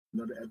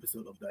another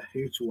episode of the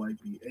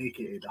HYP,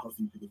 aka the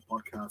Hustle People's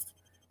Podcast,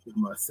 with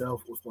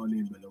myself,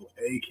 Usmani Bello,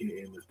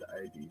 aka Mr.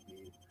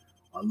 IDB,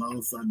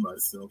 alongside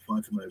myself,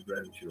 Fatima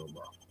Ibrahim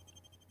Chiroma.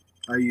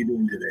 How are you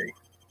doing today?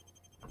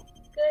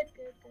 Good,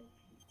 good,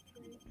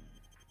 good. Great.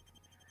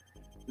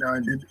 Now,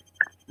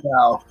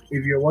 now,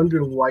 if you're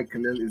wondering why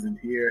Khalil isn't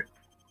here,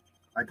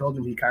 I told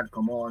him he can't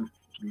come on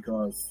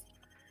because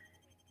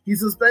he's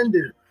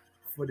suspended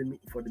for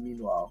the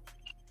meanwhile.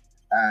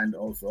 And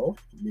also,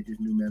 Native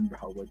new member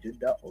Howard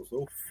Jeddah,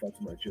 also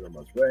Fatima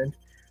Chiroma's friend,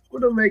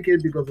 couldn't make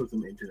it because of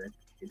some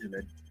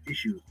internet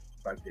issues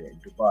back there in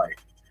Dubai.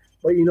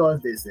 But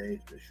as they say,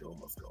 the show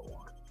must go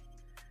on.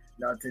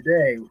 Now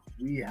today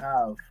we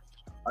have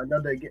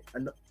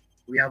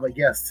we have a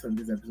guest on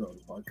this episode of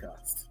the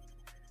podcast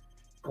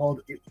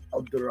called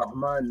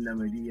Abdurrahman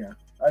Namadia.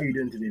 How are you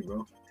doing today,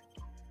 bro?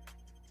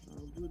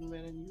 Good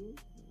man, and you?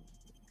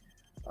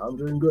 I'm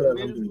doing good,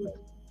 Very alhamdulillah.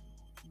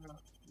 good.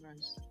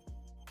 Nice.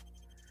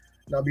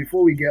 Now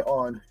before we get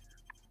on,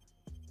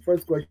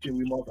 first question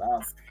we must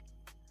ask: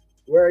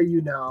 where are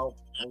you now,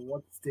 and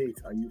what state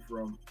are you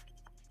from?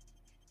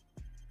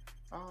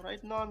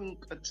 Right now I'm in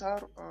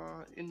Qatar,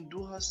 in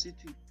Doha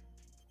City.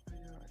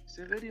 It's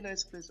a very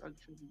nice place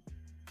actually.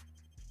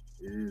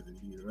 It is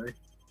indeed, right?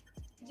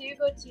 Do you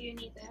go to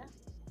uni there?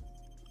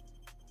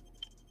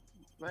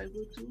 Where I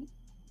go to?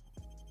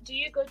 Do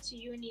you go to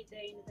uni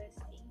there,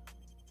 university?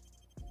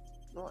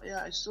 No,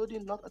 yeah, I study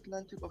in North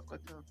Atlantic of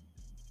Qatar.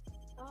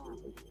 Oh,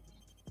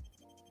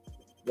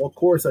 What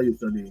course are you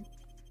studying?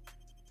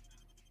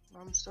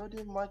 I'm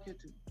studying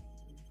marketing,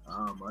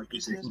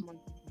 business Marketing.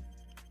 marketing.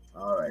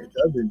 All right, okay.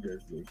 that's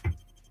interesting.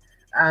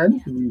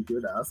 And Yeah. we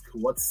could ask,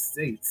 what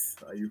state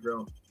are you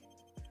from?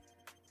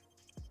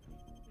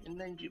 In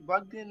Nigeria,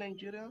 back there in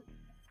Nigeria,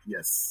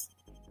 Yes,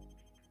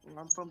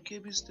 I'm from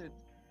KB State.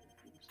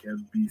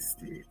 Kebbi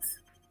State.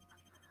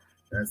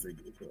 That's a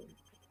good one.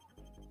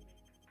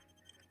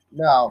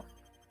 Now,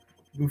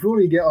 before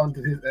we get on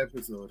to this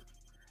episode,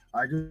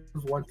 I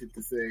just wanted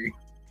to say,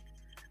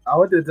 I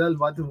want to tell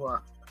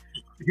Fatima,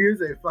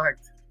 here's a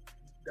fact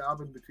that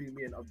happened between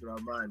me and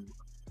Abdurrahman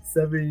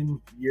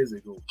 7 years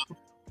ago.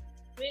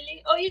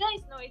 Really? Oh, you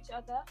guys know each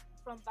other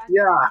from back then?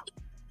 Yeah,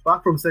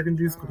 back from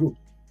secondary Uh, school.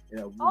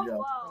 Yeah, Oh, Abuja.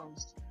 wow. um,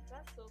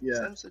 That's so Yeah,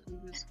 same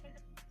secondary school.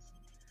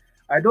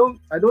 I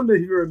don't know if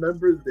he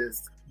remembers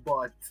this,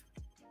 but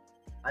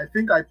I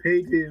think I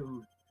paid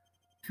him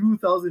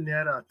 2,000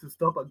 naira to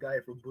stop a guy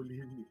from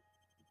bullying me.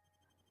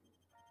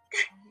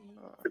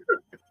 Uh,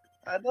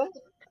 I don't,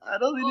 I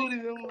don't Oh, really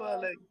remember.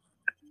 God. Like,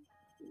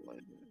 oh my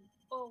God.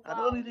 Oh, I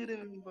don't wow. really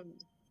remember.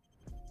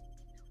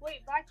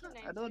 Wait, back in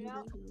I don't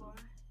Nigeria really remember. or?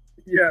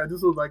 Yeah,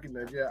 this was back in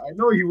Nigeria. I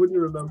know he wouldn't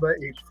remember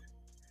it,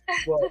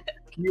 but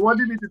he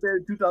wanted me to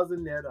pay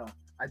 2,000 naira.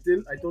 I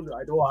told him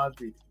I don't have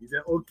it. He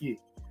said, okay,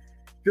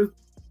 just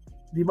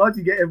the amount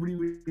you get every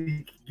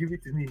week, give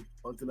it to me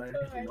until I reach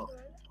Oh enough.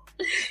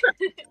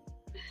 my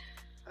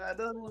God. I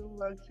don't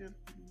remember actually.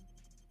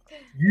 Do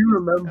you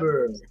I'm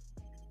remember? just,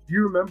 Do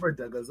you remember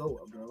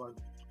Dagazo Abdurrahman?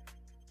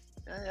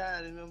 yeah,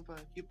 I remember.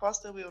 He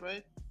passed away,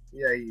 right?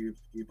 Yeah,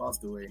 he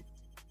passed away.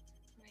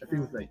 I think it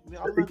was like May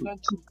I Allah think it was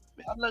grant him,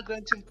 may Allah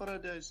grant him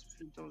paradise,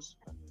 Firdaus.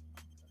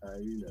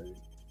 you know,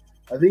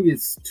 I think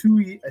it's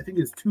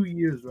 2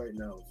 years right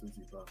now since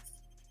he passed.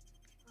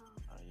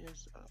 Oh,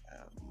 Yes,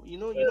 you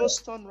know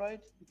Stone, right?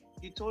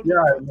 He told me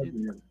Yeah, I about it.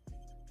 remember him.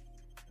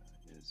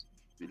 Yes,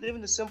 we live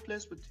in the same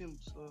place with him.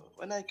 So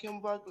when I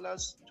came back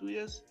last 2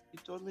 years, he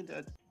told me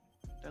that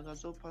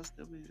Dagazo passed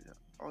away.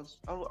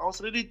 I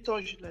was really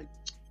touched,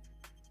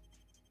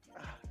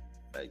 ah,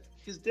 like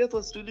his death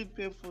was really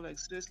painful. Like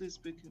seriously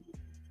speaking,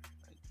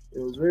 like It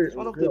he's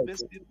one was of the very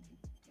best unfortunate. people.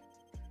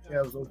 Yeah, Yeah,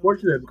 it was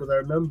unfortunate because I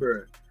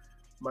remember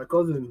my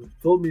cousin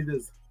told me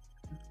this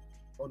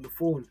on the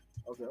phone.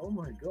 I was like, oh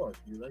my god,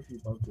 he's actually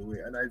passed away.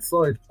 And I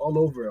saw it all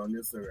over on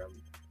Instagram.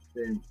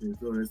 Saying,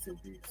 so rest in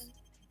peace.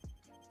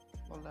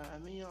 Wallah, I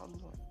mean, ya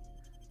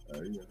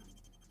Allah. Yeah.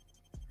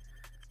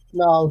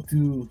 Now,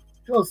 to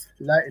just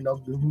lighten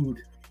up the mood,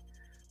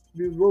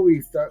 before we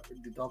start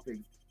with the topic,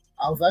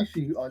 I was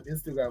actually on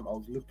Instagram, I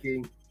was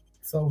looking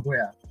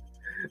somewhere.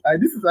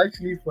 And this is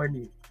actually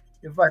funny.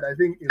 In fact, I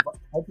think if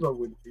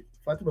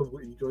Fatima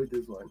would enjoy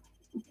this one.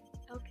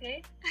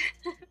 okay.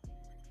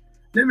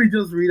 Let me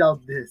just read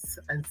out this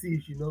and see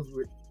if she knows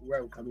where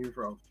I'm coming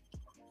from.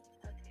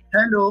 Okay.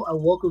 Hello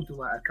and welcome to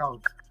my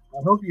account.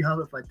 I hope you have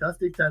a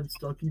fantastic time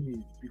stalking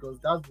me because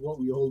that's what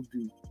we all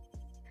do.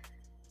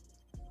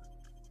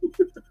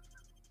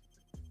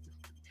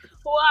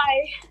 Why?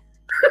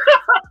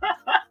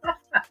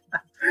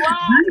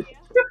 Why?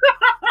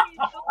 Please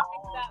don't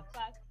bring that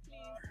back,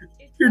 please.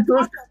 It's You a don't.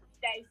 part of me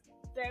that is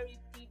very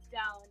deep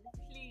down.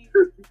 Please.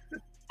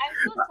 I'm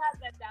so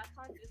sad that the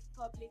account is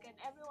public and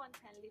everyone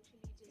can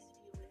literally just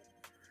view it.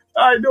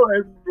 I know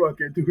everyone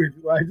can do it.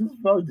 But I just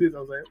found it. I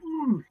was like,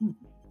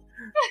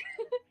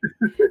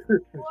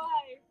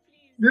 Why?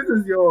 Please this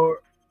is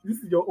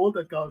don't. your old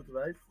account,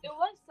 right? It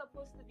was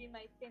supposed to be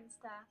my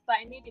Finsta, but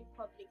I made it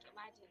public,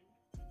 imagine.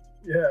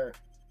 Yeah.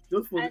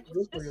 Just for And it's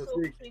just for just your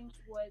so sake. cringe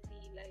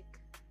worthy. Like,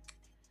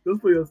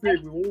 Just for your sake,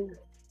 I,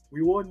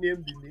 we won't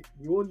name the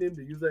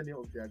username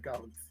of the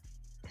account.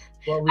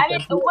 But we I can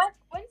mean, put,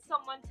 when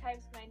someone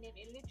types my name,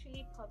 it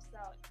literally pops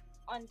out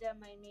under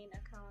my main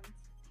account.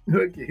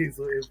 okay,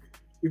 so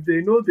if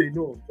they know, they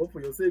know. But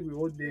for your sake, we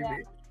won't name Yeah.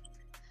 it.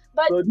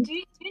 But So do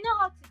you know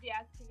how to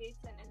deactivate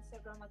an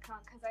Instagram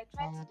account? Because I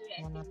tried to do it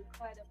and they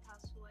required a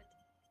password.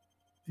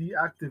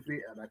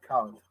 deactivate an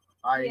account.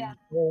 Yeah.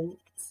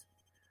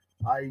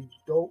 I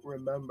don't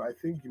remember. I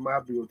think you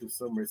might be able to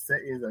somewhere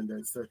settings and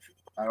then search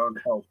around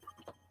help.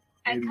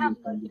 I Maybe can't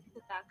you'll log find it. into the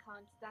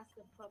account. That's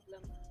the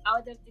problem. I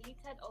would have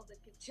deleted all the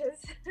pictures.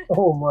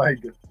 Oh my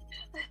god.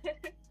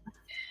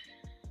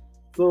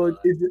 So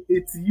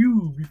it's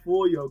you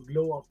before your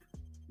glow up.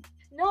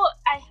 No,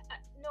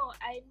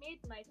 I made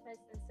my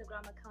first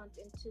Instagram account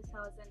in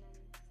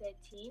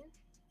 2013,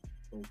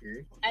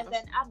 Okay. and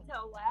then after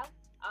a while,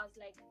 I was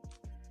like,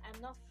 I'm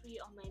not free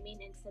on my main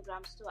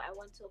Instagram, so I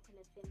want to open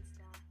a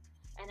Finsta,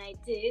 and I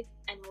did,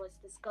 and it was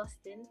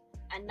disgusting.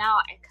 And now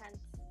I can't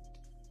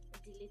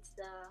delete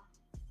the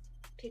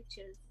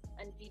pictures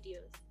and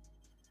videos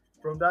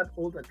From that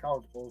old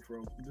account or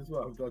from this is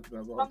what I'm talking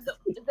about.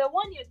 from the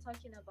one you're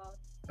talking about,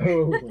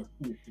 Oh.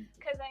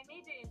 because I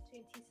made it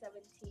in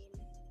 2017.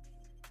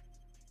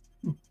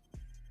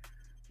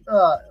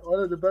 One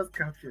of the best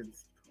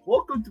captions.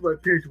 Welcome to my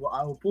page where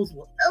I will post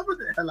whatever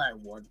the hell I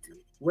want to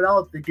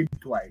without thinking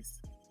twice.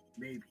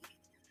 Maybe.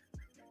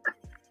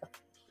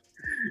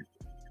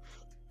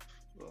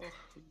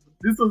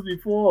 This was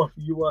before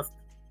you was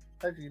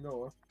actually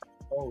no.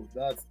 Oh, is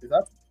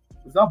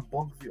that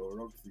Bugsy or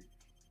Roxy?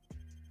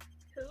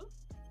 Who?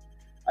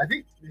 I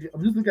think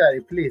I'm just looking at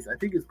a place. I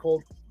think it's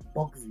called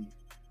Bugsy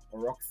or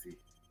Roxy.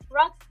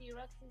 Roxy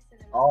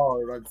Cinema.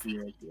 Oh, Roxy.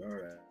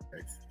 Alright.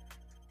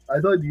 I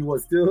thought you were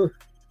still.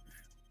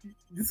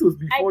 This was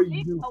before I you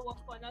blame knew. Power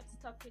for not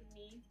stopping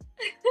me.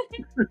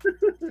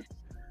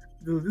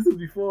 This was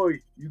before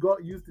you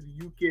got used to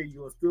the UK.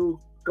 You were still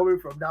coming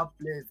from that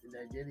place in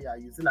Nigeria.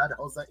 You still had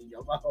Hausa in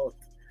your mouth,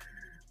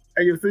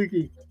 and you're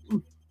thinking,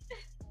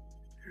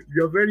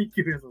 you're very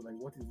curious. I'm like,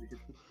 what is it?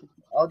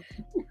 God.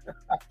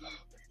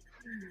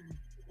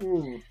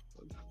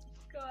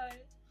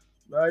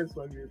 Nice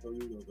one,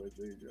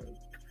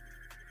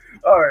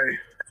 all right,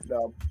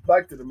 now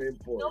back to the main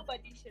point.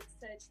 Nobody should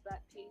search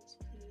that page,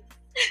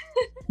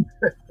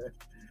 please.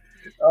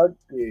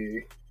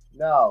 Okay,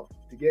 now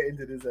to get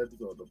into this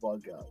episode of the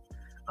podcast.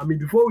 I mean,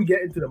 before we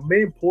get into the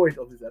main point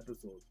of this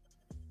episode,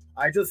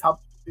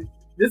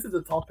 this is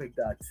a topic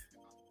that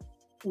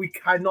we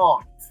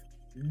cannot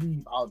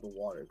leave out of the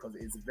water because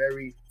it's a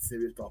very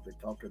serious topic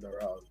talking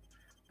around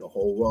the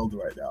whole world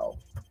right now.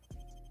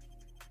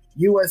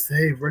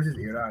 USA versus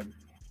Iran.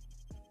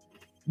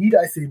 Need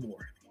I say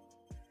more?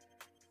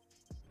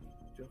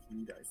 Just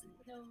need I say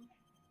more? No.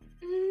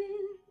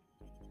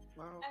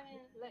 Wow. I mean,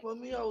 like, For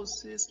me, I would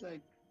say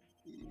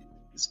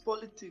it's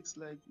politics,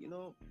 like,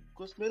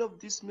 because many of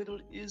this Middle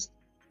East,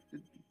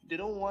 they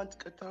don't want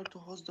Qatar to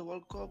host the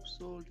World Cup,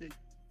 so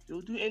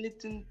they'll do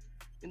anything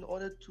in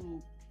order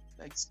to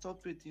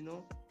stop it.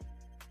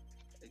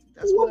 Like,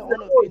 that's my own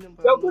opinion,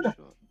 but I'm not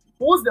sure.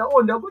 What's their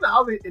own? They're gonna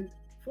have it in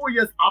 4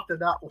 years after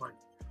that one.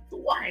 So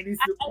why I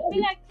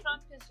feel like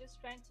Trump is just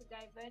trying to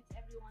divert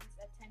everyone's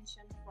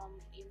attention from,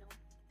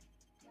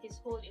 his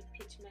whole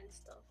impeachment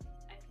stuff.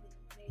 I don't know,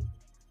 maybe.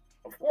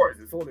 Of course,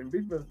 it's all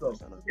impeachment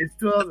stuff. It's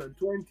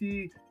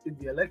 2020, it's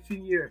the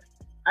election year,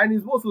 and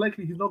it's most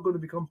likely he's not going to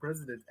become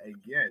president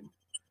again.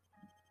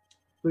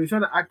 So he's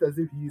trying to act as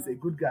if he's a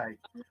good guy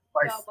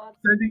by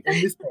sending a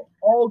missile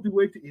all the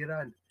way to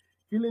Iran,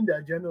 killing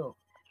their general,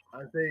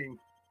 and saying,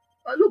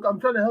 look, I'm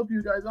trying to help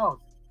you guys out.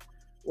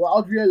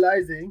 Without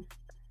realizing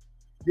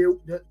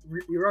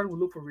Iran will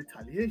look for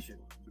retaliation.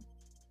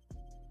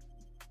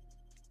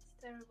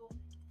 It's terrible.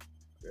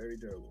 Very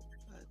terrible.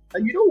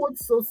 And you know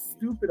what's so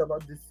stupid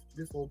about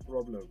this whole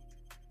problem?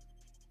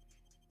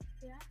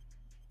 Yeah.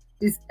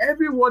 Is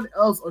everyone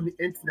else on the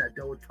internet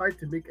that will try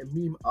to make a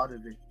meme out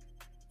of it,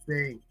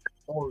 saying,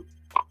 "Oh,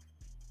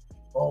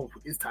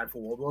 it's time for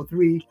World War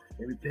III.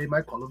 Let me play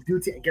my Call of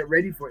Duty and get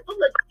ready for it." I'm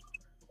like,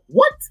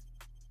 what?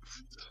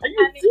 Are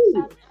you serious?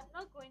 I'm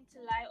not going to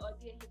lie or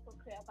be a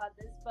hypocrite about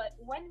this, but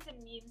when the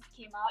memes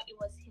came out, it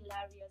was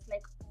hilarious.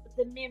 Like,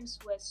 the memes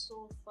were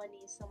so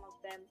funny, some of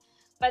them.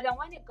 But then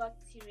when it got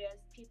serious,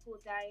 people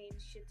dying,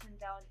 shooting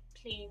down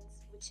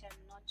planes, which I'm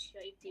not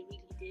sure if they really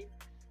did.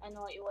 I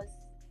know it was.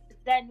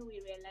 Then we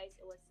realized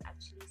it was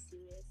actually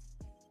serious.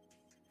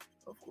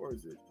 Of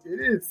course, it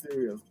is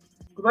serious.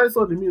 Because I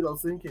saw the memes, I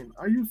was thinking,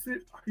 are you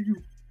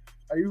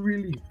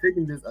really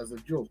taking this as a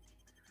joke?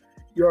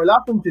 You're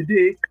laughing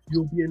today,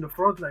 you'll be in the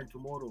front line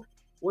tomorrow.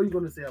 What are you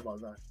going to say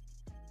about that?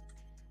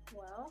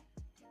 Well,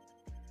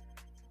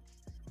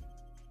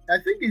 I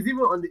think it's even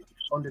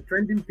on the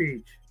trending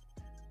page.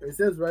 It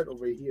says right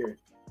over here.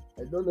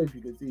 I don't know if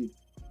you can see.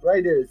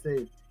 Right there it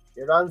says,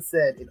 Iran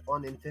said it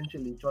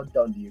unintentionally shot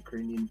down the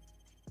Ukrainian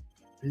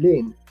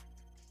plane.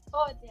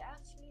 oh, they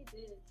actually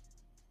did.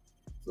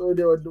 So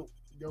they were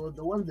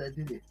the ones that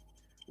did it.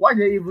 Why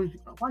they even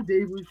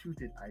shoot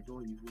it? I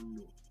don't even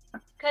know.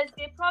 Because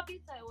they probably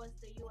thought it was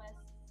the US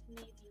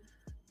Navy.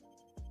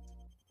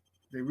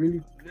 They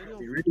really, Very they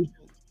unfortunate. really,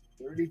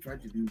 they really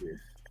tried to do this.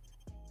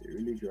 They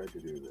really tried to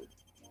do this.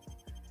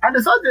 And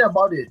the sad thing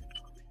about it,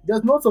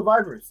 there's no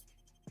survivors.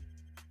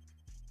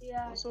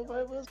 Yeah. No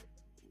survivors.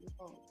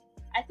 Wow.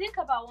 I think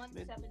about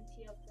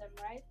 170 of them,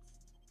 right?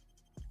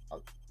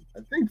 I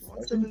think so.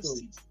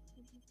 176.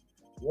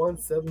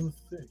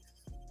 176.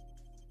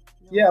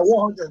 Yeah,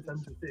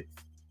 176.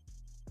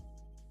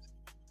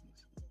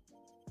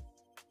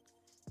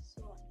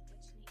 So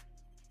unfortunate.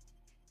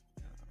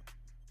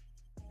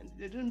 And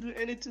they didn't do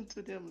anything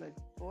to them. Like,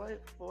 why?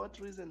 For what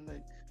reason?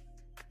 Like,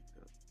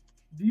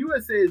 The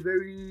USA is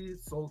very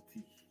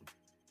salty.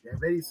 They're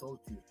very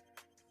salty.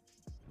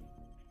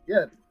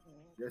 Yeah,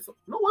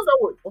 no, what's that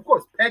word? Of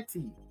course,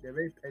 petty. They're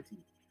very petty.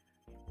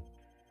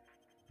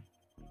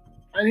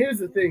 And here's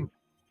the thing: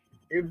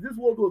 if this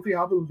World War III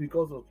happened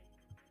because of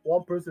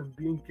one person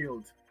being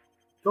killed,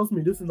 trust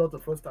me, this is not the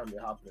first time it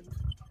happened.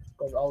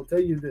 Because I'll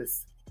tell you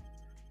this: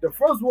 the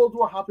First World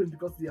War happened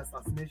because of the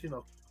assassination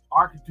of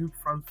Archduke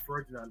Franz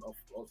Ferdinand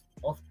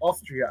of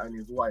Austria and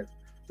his wife.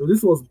 So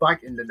this was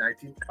back in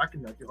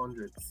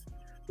 1900s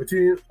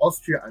between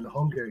Austria and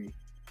Hungary.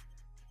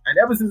 And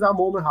ever since that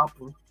moment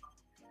happened,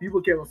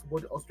 people came and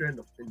supported Austria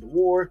in the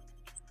war.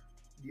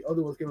 The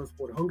other ones came and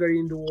supported Hungary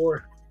in the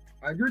war.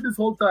 And during this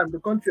whole time, the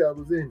country I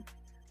was in,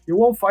 they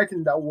weren't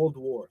fighting that world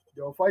war.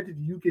 They were fighting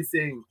the UK,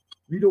 saying,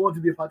 "We don't want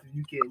to be a part of the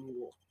UK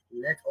anymore.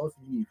 Let us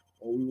leave,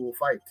 or we will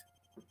fight."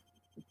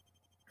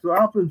 So it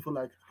happened for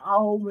like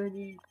how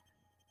many?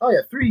 Oh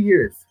yeah, 3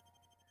 years.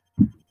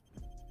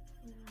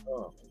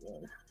 Oh my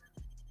god.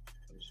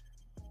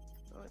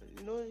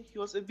 he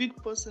was a big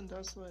person.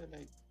 That's why,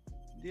 like,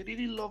 they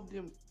really loved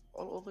him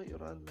all over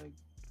Iran. Like,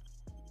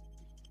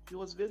 he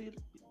was very.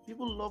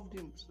 People loved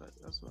him. So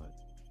that's why.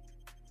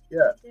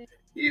 Yeah.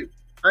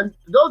 And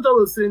those that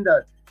was saying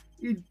that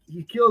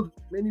he killed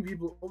many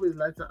people over his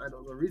lifetime and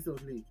over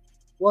recently.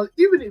 Well,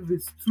 even if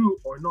it's true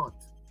or not,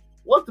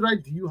 what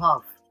right do you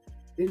have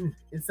in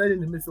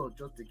sending the missile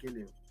just to kill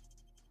him?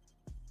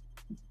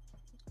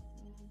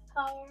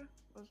 Power.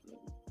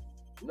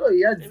 No,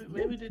 he had.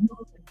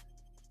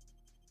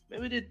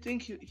 Maybe they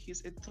think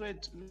he's a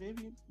threat.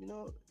 Maybe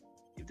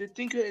if they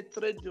think you're a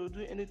threat, they'll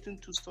do anything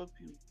to stop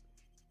you.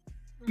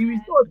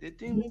 They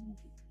think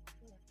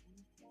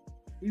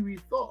if we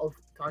thought of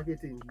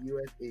targeting the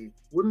USA,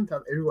 wouldn't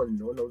have everyone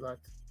known of that?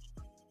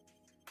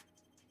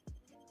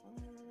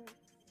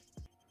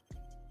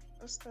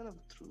 That's kind of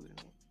true,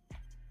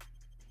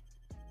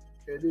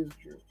 It is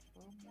true.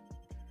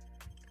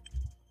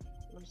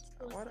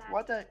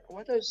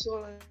 What I saw,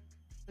 like,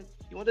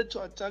 he wanted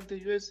to attack the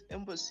US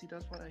embassy.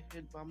 That's what I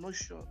heard, but I'm not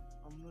sure.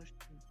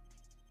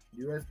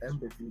 US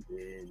embassy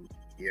in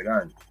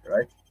Iran,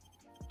 right?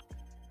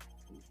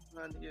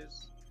 And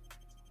yes,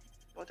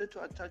 wanted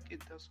to attack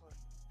it. That's why.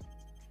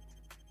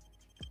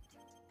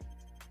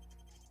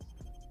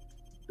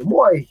 The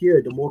more I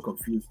hear, the more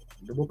confused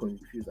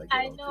I get.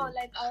 I know,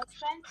 like, I was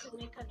trying to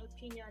make an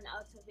opinion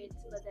out of it,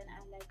 but then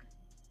I'm like,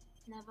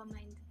 never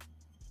mind.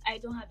 I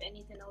don't have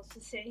anything else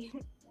to say.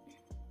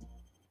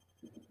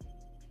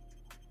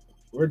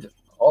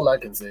 All I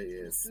can say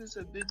is This is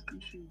a big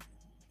issue.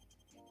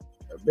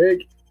 a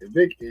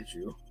big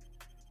issue.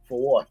 For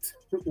what?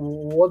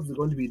 What's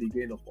going to be the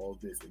gain of all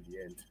this in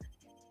the end?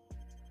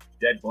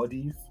 Dead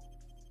bodies,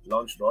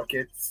 launched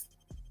rockets,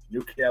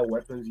 nuclear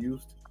weapons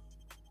used.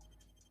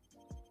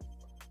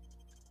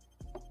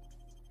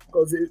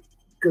 Because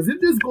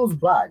if this goes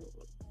bad,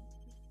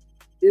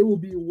 it will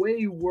be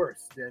way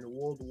worse than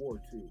World War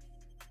II.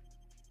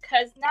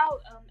 Because now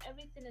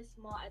everything is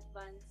more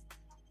advanced.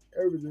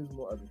 Everything is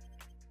more advanced.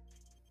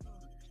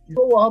 You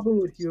know what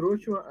happened with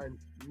Hiroshima and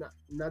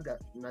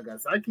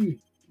Nagasaki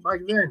back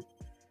then?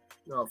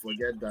 No,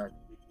 forget that.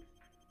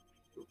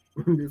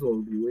 This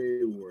will be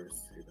way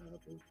worse if it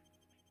happens.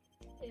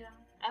 Yeah,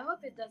 I hope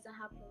it doesn't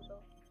happen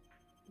though.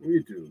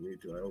 Me too.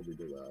 I hope it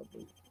doesn't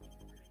happen.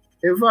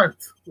 In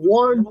fact,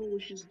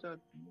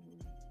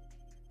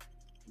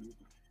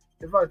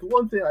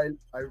 one thing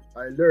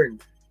I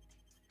learned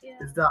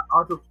is that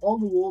out of all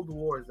the world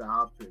wars that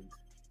happened,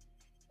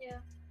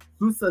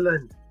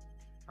 Switzerland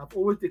have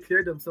always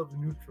declared themselves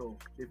neutral.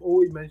 They've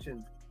always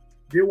mentioned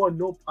they want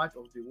no part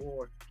of the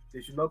war.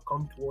 They should not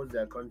come towards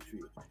their country.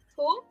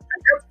 Who?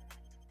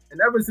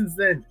 And ever since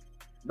then,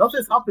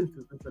 nothing's happened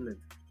to Switzerland.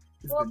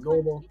 It's been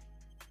normal.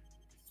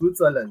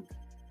 Switzerland.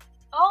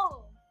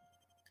 Oh.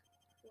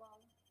 Wow.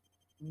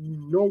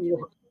 No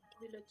war.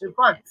 In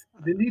fact,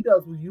 the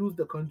leaders will use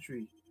the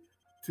country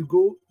to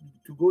go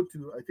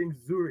to I think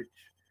Zurich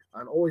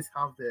and always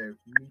have their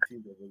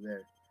meetings over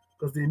there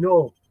because they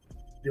know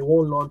they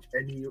won't launch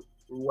any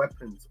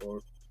weapons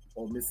or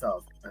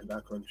missiles in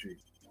that country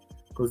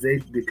because they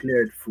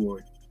declared for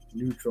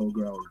neutral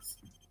grounds.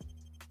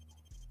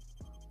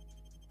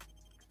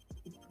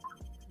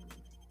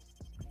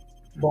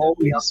 But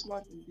we are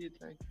smart indeed,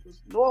 like,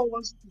 no one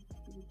wants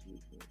to do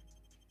it.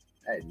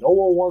 Hey, no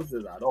one wants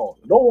it at all.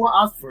 No one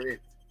asked for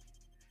it.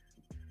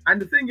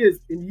 And the thing is,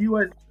 in the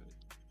US,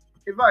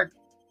 in fact,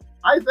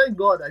 I thank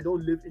God I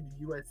don't live in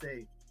the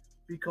USA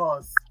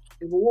because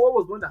if a war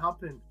was going to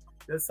happen,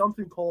 there's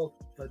something called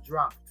the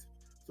draft.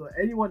 So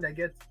anyone that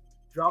gets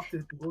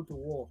drafted to go to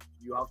war,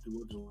 you have to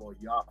go to war.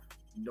 You have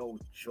no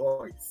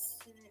choice.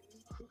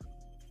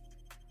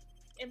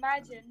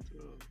 Imagine.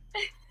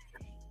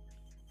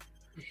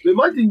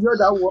 Imagine you're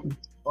that one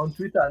on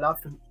Twitter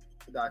laughing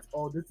that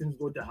this thing's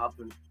going to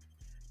happen,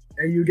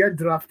 and you get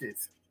drafted,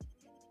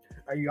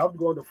 and you have to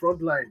go on the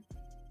front line.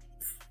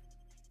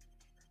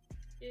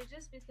 You'll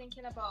just be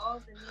thinking about all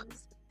the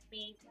memes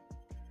made.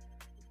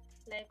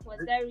 Like, was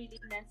that really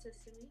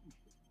necessary?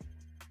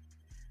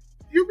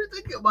 You'll be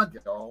thinking about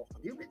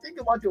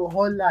your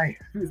whole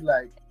life. It's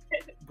like,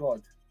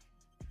 God,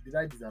 did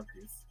I deserve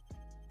this?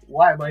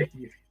 Why am I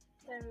here?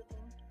 Terrible.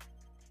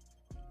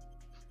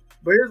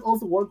 But here's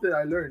also one thing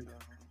I learned.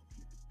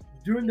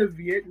 During the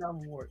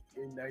Vietnam War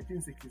in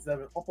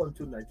 1967 up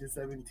until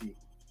 1970,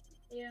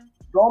 Yeah.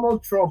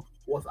 Donald Trump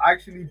was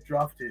actually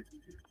drafted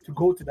to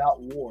go to that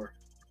war,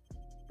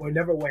 but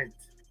never went.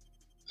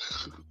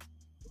 So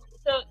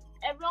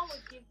everyone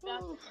would give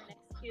that as an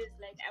excuse,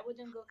 like I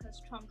wouldn't go because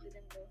Trump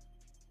didn't go.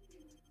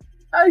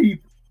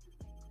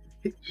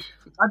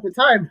 At the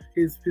time,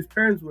 his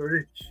parents were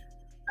rich,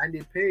 and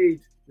they paid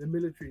the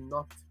military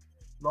not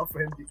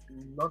for him to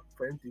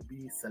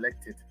be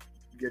selected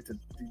to get to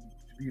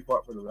be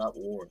part of that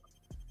war.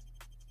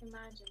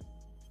 Imagine.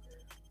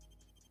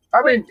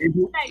 I mean, if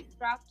you, Like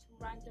draft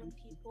random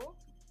people,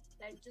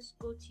 like just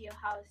go to your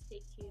house,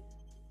 take you.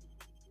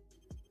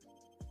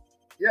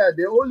 yeah,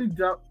 they only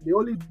draft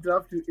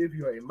you if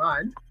you're a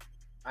man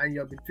and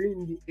you're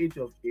between the age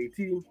of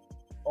 18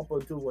 up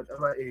until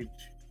whatever age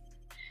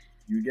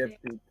you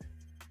get picked.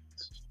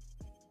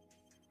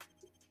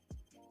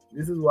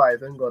 This is why I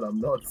thank God I'm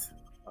not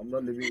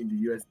living in the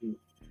USA.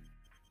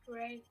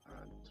 Right.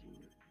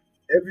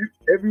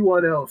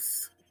 Everyone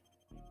else,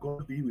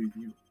 God be with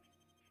you,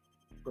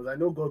 because I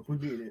know God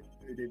put me in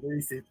a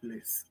very safe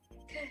place.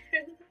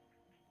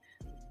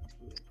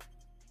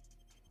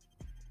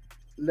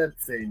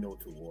 Let's say no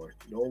to war.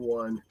 No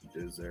one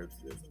deserves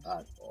this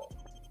at all.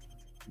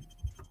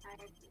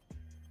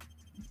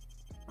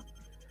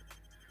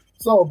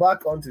 So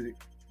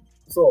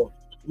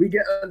we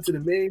get onto the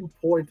main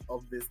point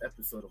of this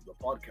episode of the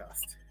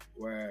podcast,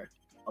 where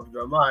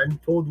Abdurrahman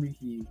told me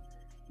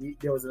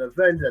there was an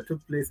event that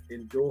took place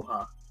in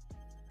Doha,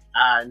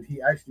 and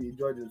he actually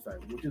enjoyed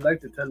himself. Would you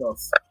like to tell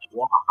us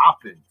what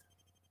happened?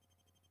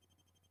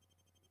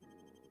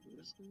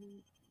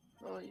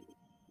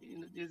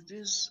 There's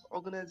this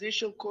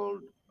organization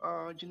called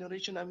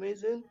Generation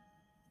Amazing.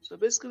 So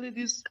basically,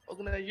 this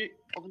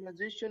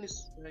organization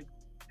is like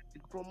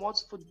it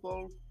promotes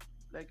football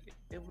like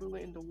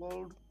everywhere in the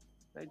world.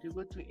 Like they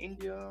go to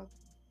India,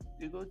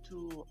 they go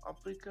to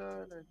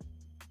Africa,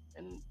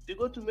 and they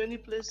go to many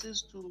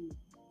places to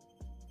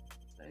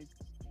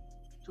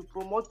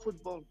promote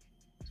football.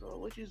 So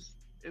which is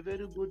a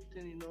very good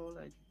thing,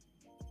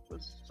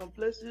 because some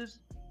places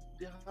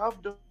they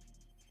have the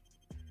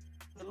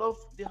love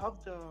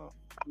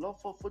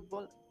for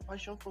football,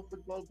 passion for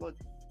football, but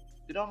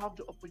they don't have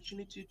the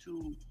opportunity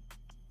to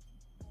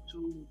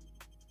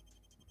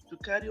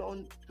carry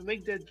on to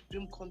make their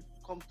dream come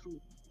true.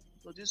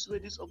 So this way,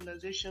 this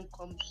organization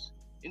comes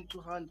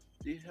into hand.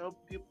 They help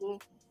people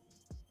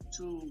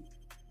to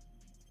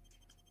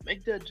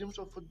make their dreams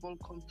of football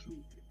come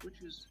true,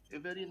 which is a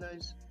very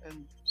nice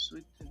and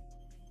sweet thing.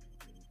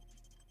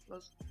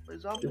 Because, for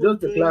example,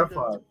 just to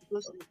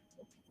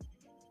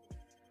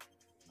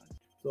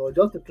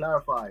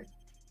clarify,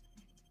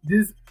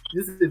 this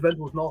event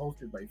was not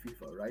hosted by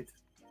FIFA, right?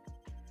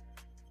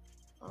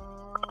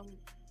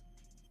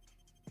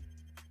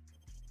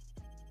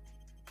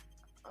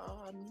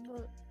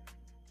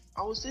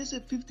 I would say it's a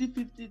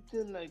 50-50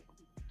 thing. Like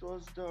it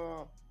was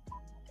the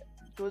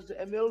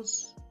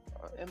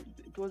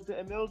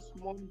ML's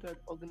mom that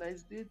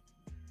organized it.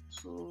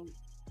 So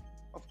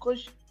of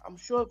course, I'm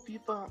sure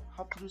FIFA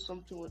have to do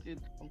something with it.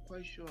 I'm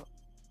quite sure,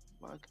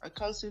 but I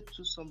can't say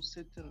to some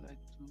certain.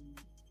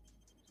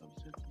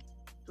 It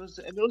was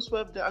the ML's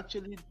wife that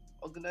actually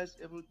organized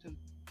everything.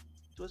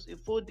 It was a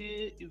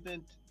 4-day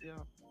event.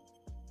 Yeah,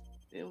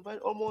 they invite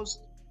almost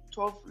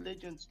 12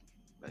 legends,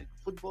 like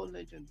football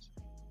legends.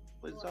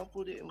 For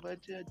example, they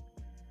invited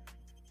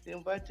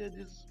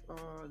this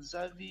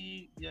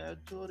Xavi, Yaya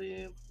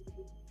Toure,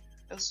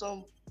 and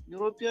some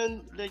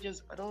European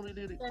legends. I don't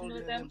really recall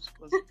their names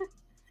because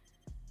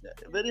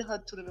they're very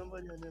hard to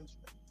remember their names.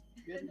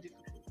 Very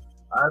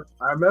difficult.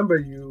 I remember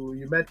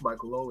you met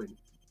Michael Owen.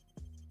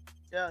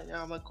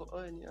 Yeah, Michael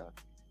Owen.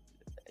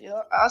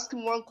 Yeah. I asked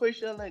him one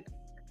question like,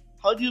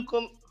 how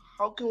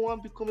can one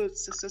become a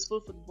successful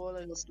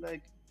footballer? He was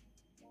like,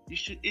 you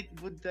should eat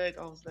good diet.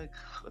 I was like,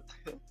 what the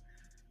hell?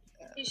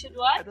 You should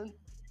what?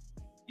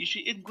 You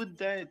should eat good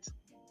diet.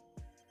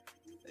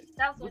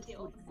 That's what they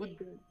all say.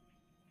 Diet.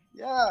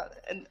 Yeah,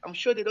 and I'm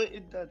sure they don't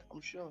eat that.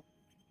 I'm sure.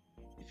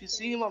 If you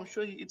see him, I'm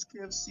sure he eats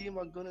KFC,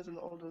 McDonald's, and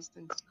all those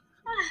things.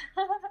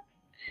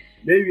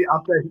 Maybe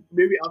after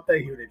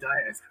he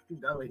retires,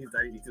 that way he's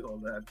starting eating all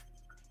that.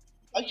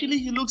 Actually,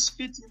 he looks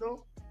fit,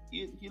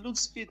 he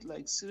looks fit.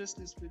 Like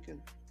seriously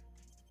speaking,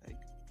 like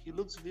he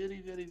looks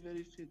very very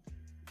very fit.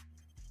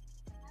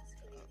 That's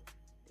great.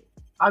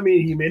 I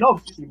mean, he may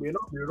not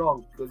be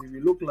wrong because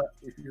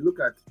if you look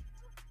at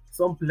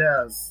some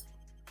players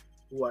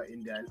who are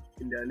in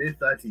their late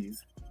 30s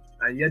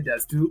and yet they're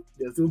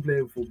still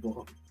playing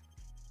football,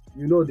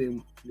 they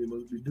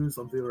must be doing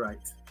something right.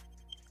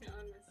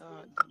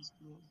 Honestly. That's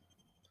true.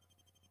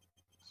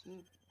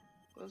 See,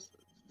 because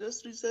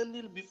just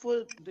recently,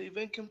 before the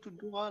event came to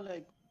Doha,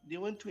 like they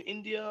went to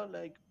India.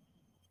 Like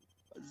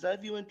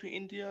Xavi went to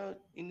India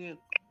in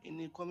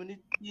a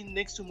community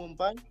next to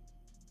Mumbai.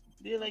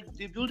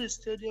 They built a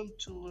stadium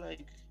to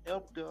like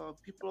help the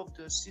people of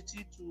the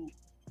city to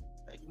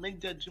like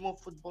make their dream of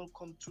football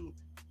come true.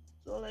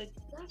 So like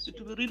That's it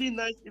would really be really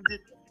nice if they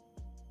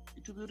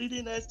it would be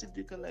really nice if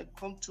they can like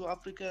come to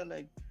Africa and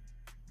like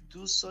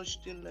do such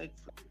thing like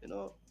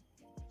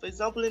for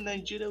example in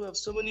Nigeria we have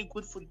so many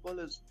good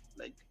footballers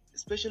like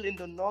especially in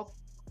the north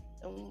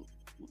and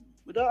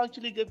we don't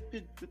actually get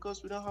picked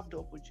because we don't have the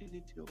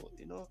opportunity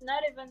or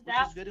not even which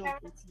is that. very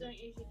Parents unfortunate. don't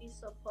usually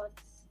support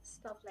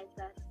stuff like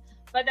that.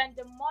 But then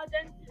the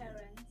modern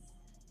parents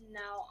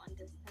now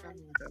understand.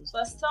 That's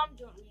But true. some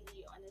don't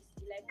really,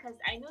 honestly. Like, because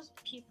I know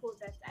people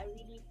that are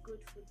really good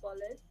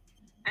footballers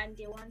and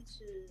they want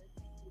to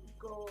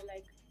go,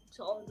 like,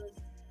 to all those,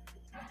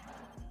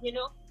 you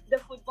know, the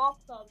football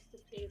clubs to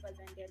play, but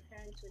then their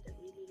parents wouldn't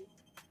really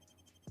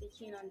be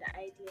keen on the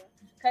idea.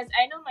 Because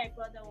I know my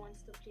brother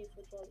wants to play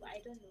football, but I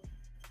don't know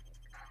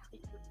if he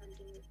can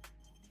do it.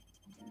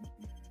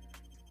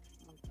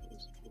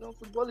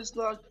 Football is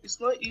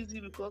not easy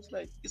because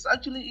like it's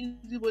actually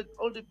easy, but it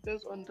all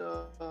depends on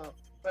the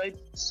right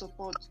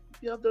support.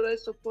 If you have the right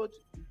support,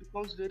 it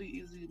becomes very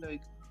easy,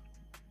 like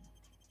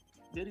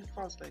very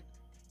fast, like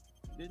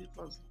very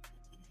fast.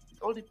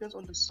 It all depends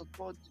on the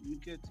support you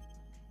get.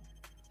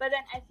 But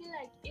then I feel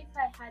like if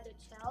I had a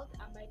child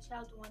and my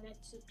child wanted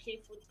to play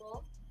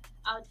football,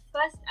 I would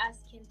first ask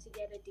him to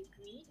get a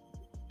degree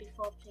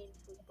before playing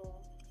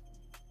football.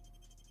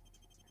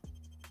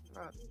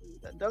 Ah,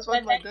 that's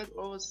what But my then, dad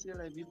always say.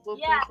 Like before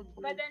playing yeah,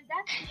 football, but then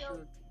that's you still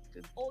should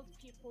get. old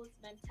people's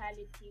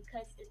mentality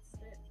because it's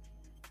the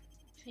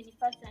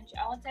 21st century.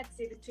 I wanted to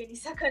say the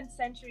 22nd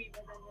century,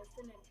 but then we're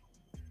still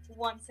in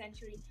one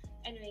century.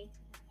 Anyway,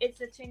 it's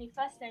the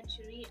 21st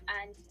century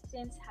and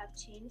things have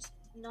changed.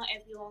 Not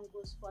everyone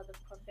goes for the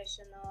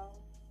professional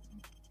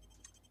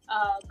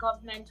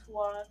government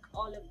work,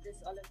 all of this.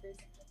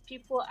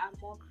 People are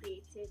more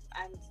creative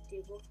and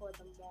they go for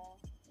the more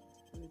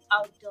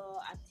outdoor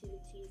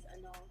activities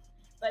and all.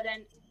 But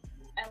then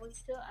I would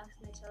still ask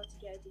my child to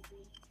get a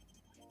degree.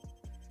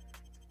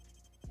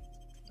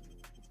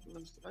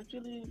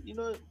 Actually,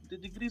 the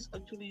degree is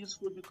actually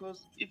useful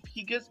because if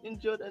he gets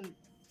injured and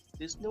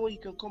there's no way he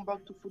can come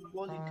back to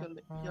football,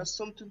 he has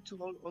something to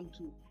hold on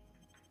to.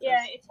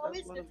 Yeah, it's That's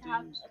always one good of to the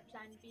have use. a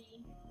plan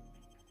B.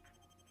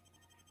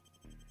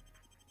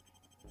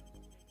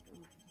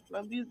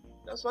 Plan B,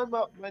 that's why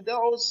my dad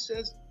always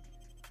says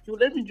he'll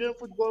let me join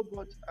football,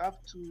 but I have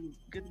to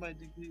get my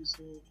degree.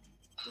 So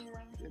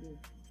Yeah, you know,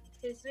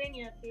 he's doing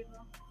you a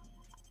favor.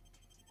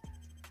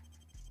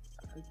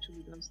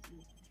 actually that's true.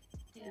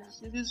 Yeah,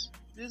 See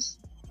this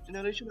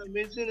generation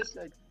amazing is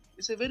like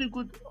it's a very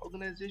good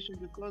organization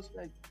because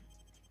like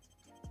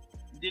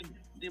they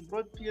they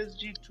brought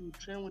PSG to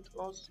train with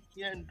us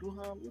here in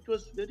Doha, which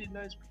was very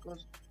nice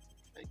because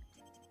like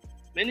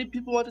many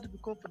people wanted to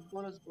become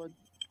footballers, but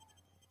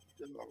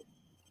uh,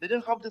 they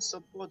didn't have the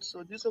support.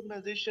 So this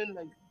organization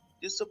like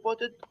they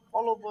supported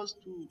all of us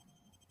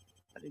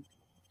like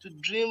to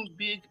dream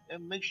big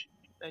and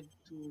like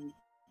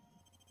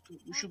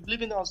we should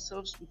believe in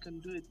ourselves. We can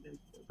do it. Like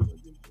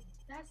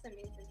that's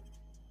amazing.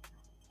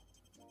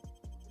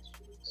 That's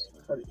really good.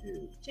 That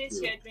is Chase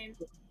good. your dreams.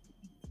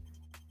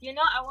 You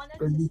know, I wanted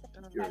Because to you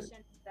study good.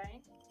 fashion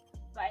design,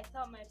 but I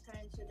thought my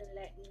parents wouldn't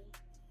let me.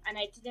 And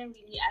I didn't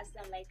really ask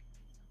them, like,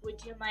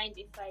 would you mind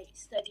if I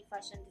study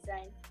fashion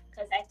design?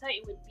 Because I thought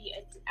I would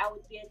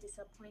be a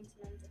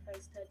disappointment if I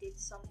studied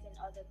something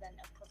other than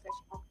a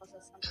professional course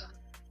or something.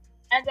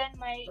 And then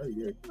my Oh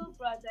yeah. little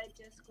brother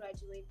just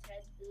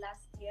graduated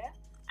last year,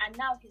 and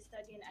now he's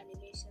studying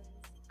animations.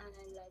 And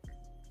I'm like,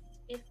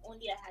 if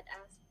only I had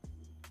asked.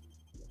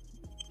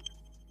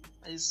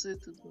 I say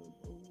to them,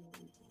 oh,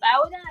 But I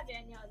wouldn't have it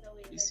any other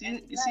way. is Like, he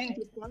I'm is he glad in I.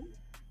 Japan?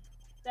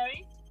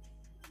 Sorry?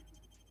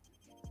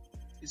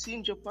 Is he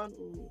in Japan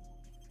or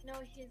No,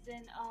 he's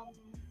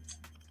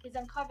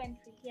in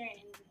Coventry here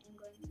in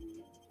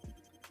England.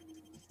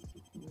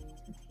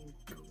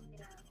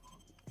 Yeah.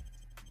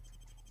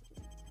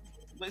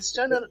 but is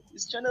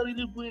China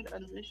really good in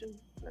animation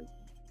like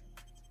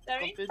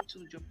Sorry? compared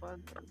to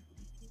Japan?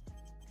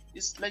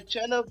 It's like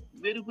China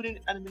very good in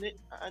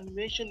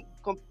animation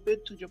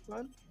compared to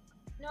Japan.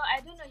 No,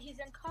 I don't know. He's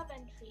in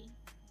Coventry.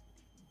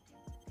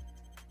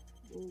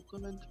 Oh,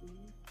 Coventry.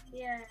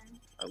 Yeah.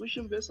 I wish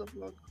him best of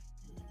luck.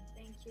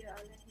 Thank you.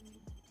 I'll let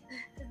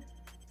him.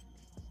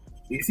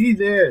 Is he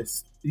there?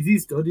 Is he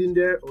studying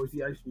there, or is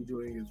he actually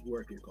doing his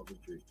work in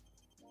Coventry?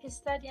 He's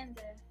studying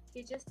there.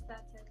 He just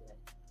started.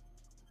 Like,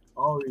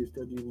 always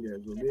studying there.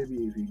 So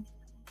maybe if he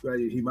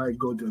graduate, he might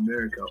go to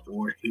America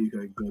or he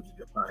could go to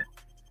Japan.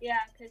 Yeah,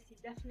 because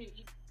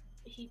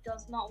he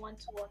does not want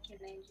to work in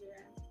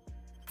Nigeria,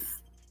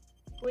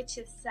 which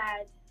is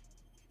sad.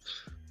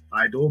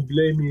 I don't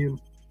blame him.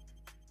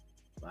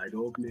 I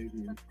don't blame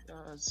him.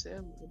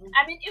 Same.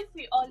 I mean, if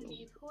we all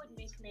leave, who would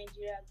make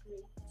Nigeria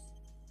great?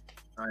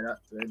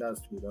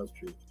 That's true. That's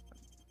true.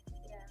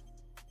 Yeah,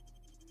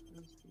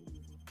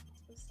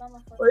 if some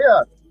of us. But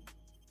yeah,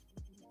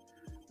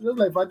 just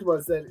like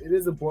Fatima said, it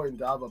is important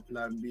to have a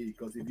plan B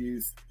because if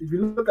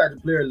you look at a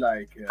player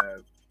like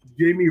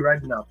Jamie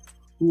Redknapp,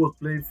 who was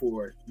playing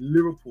for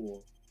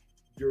Liverpool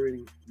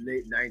during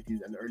late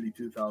 '90s and early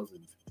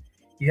 2000s,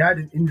 he had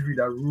an injury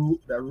that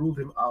ruled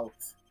him out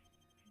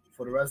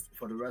for the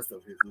rest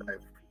of his life.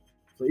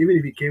 So even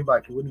if he came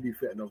back, he wouldn't be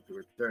fit enough to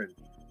return.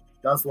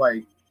 That's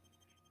why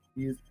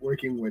he's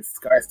working with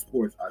Sky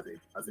Sports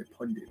as a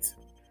pundit.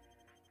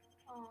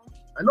 Oh,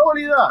 And not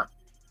only that,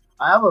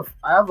 I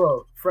have a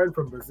friend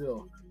from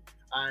Brazil,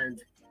 and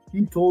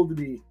he told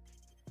me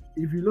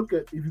if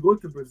you go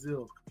to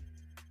Brazil,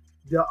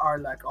 there are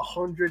like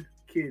 100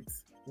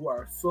 kids who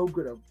are so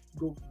good at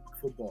go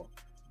football,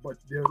 but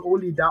there's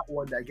only that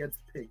one that gets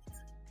picked,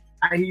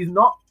 and he's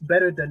not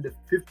better than the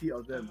 50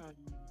 of them. Uh,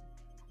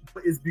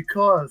 But it's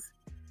because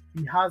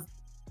he has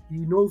he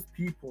knows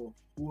people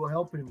who will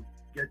help him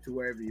get to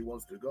wherever he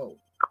wants to go.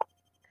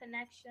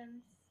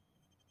 connections.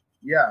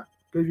 Yeah,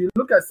 because if you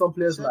look at some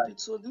players like exactly.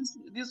 So this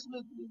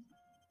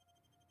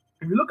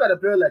if you look at a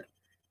player like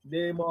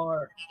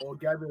Neymar or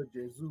Gabriel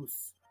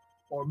Jesus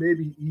or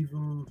maybe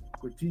even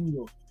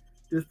Coutinho,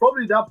 there's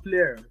probably that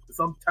player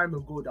some time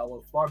ago that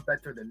was far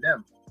better than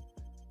them.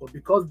 But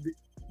because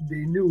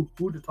they knew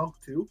who to talk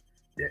to,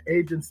 their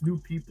agents knew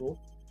people,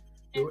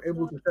 they And were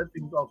able so, to set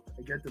things up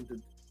and get them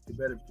to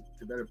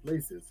better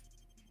places.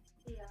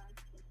 yeah,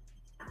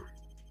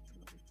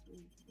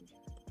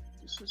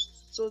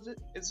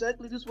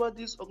 exactly this is what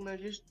this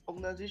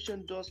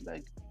organization does.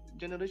 Like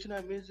Generation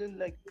Amazing,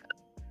 like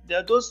there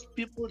are those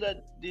people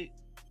that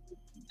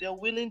they're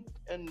willing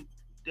and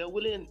they're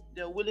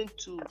willing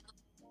to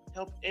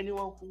help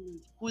anyone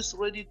who is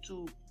ready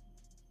to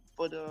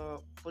for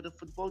the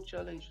football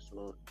challenge.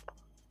 So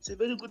it's a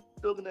very good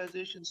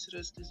organization,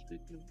 seriously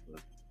speaking,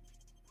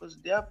 because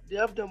they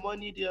have the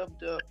money, they have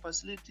the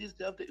facilities,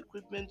 they have the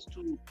equipment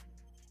to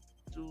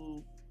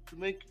to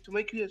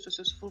make you a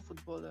successful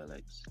footballer.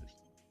 Like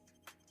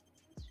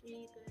it's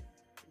really good.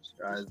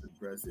 That's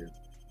impressive.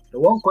 The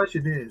one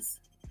question is,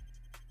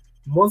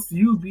 must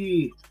you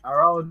be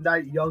around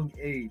that young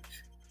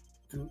age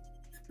to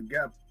to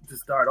get to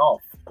start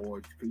off,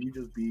 or can you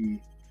just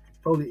be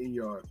probably in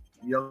your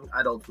young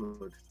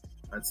adulthood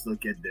and still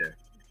get there?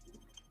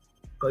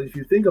 Because if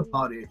you think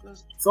about it,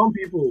 because some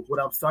people would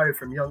have started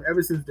from young,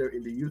 ever since they're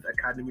in the youth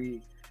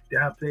academy. They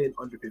have played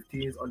under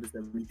 15s, under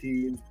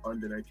 17s,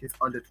 under 19s,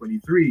 under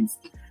 23s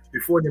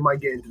before they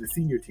might get into the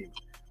senior team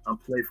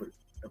and play for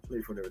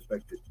their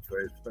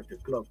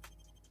respective club.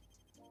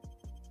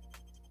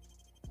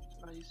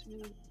 you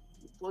see,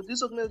 for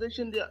this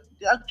organization, they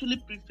actually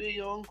prefer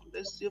young,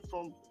 let's say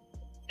from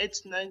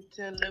 8, 9,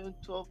 10, 11,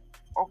 12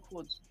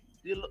 upwards.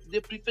 They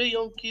prefer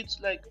young kids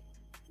like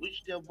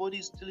which their body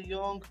is still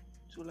young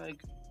to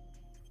like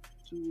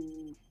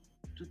to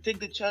to take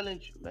the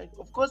challenge. Like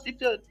of course if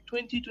you're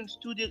 20,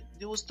 22,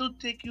 they will still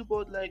take you,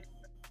 but like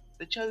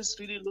the chance is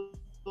really low.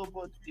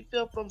 But if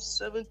you're from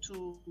 7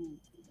 to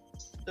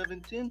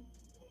 17,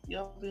 you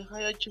have a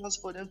higher chance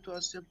for them to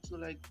accept to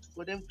like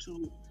for them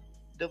to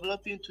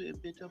develop into a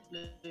better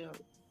player.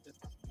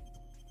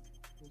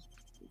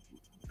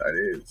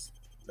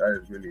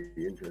 That is really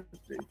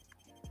interesting.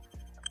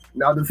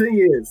 Now the thing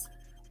is,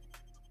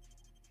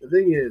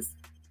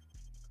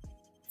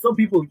 some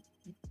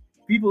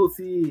people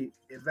see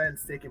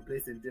events taking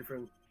place in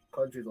different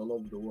countries all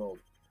over the world,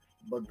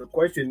 but the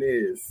question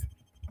is,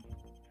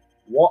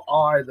 what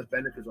are the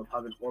benefits of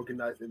having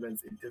organized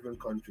events in different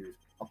countries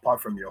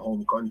apart from your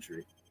home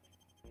country?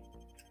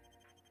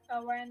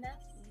 Awareness,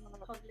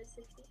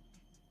 publicity.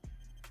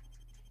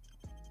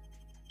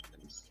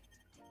 Yes.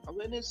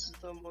 Awareness is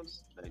the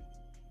most like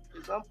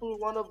example.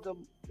 One of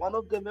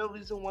the main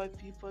reason why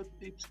FIFA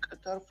picked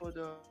Qatar for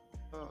the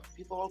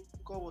FIFA World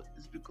Cup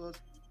is because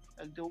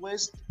like the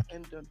West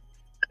and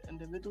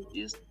the Middle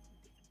East,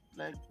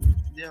 like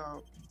they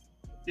are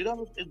they don't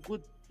have a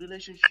good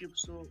relationship.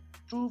 So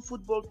through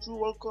football, through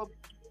World Cup,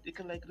 they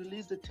can like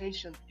release the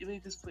tension, even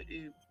if it's for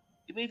even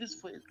if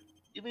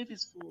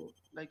it's for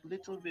like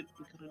little bit,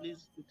 they can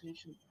release the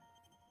tension.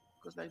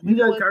 Because like You many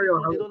guys white carry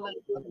on people, they having don't like.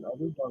 conversation. I'll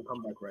just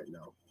come back right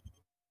now.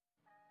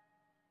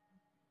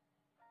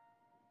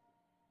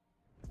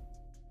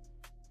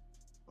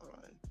 All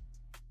right,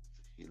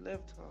 he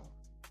left her.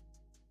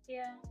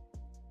 Yeah,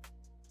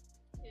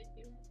 you like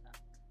that.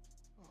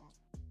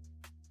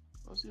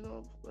 Because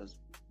because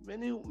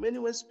many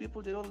West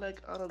people they don't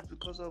like Arabs the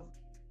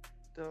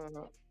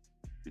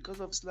because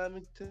of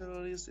Islamic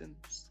terrorists and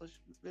such.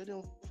 Very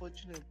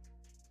unfortunate.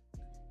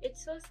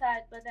 It's so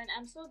sad, but then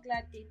I'm so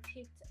glad they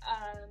picked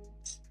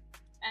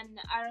an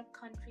Arab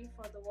country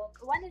for the World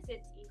Cup. When is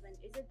it even?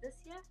 Is it this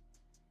year?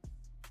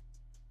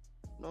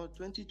 No,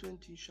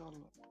 2020,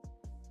 inshallah.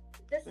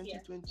 This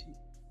year? 2020.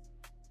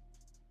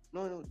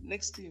 No,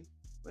 next year.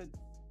 Wait,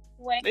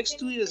 When? next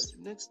 2 years.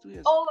 2020? Next 2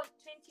 years. Oh,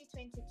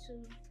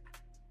 2022.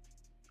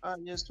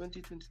 Yes,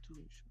 2022.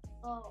 Inshallah.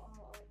 Oh.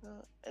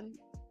 And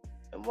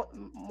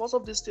most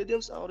of the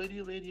stadiums are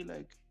already ready.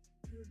 Like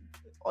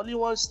only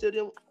one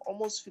stadium,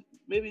 almost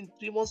maybe in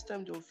 3 months'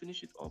 time they will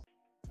finish it up.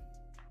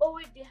 Oh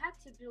wait, they had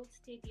to build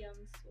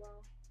stadiums.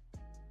 Wow.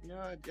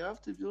 Yeah, they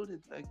have to build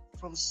it like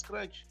from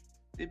scratch.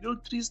 They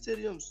built 3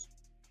 stadiums.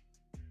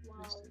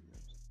 Wow. 3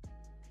 stadiums.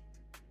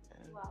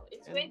 And, Wow.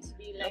 It's and going to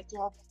be you like have to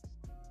have,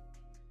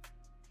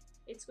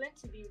 it's going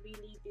to be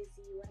really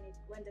busy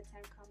when the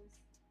time comes.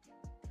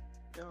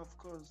 yeah, of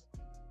course.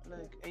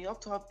 Like, and you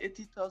have to have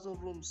 80,000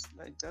 rooms.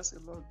 Like, that's a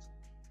lot.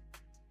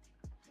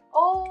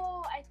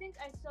 Oh, I think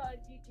I saw a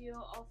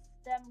video of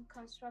them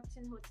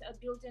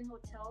building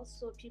hotels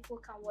so people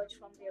can watch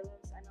from their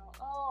rooms and all.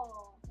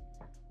 Oh,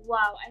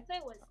 wow! I thought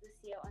it was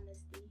this year,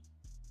 honestly.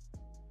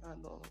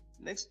 No,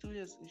 next 2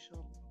 years,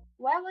 inshallah.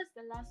 Where was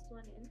the last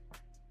one in?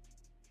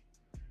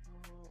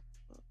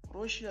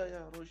 Russia,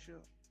 yeah,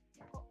 Russia.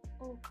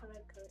 Oh,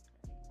 correct.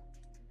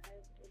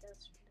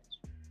 That's true.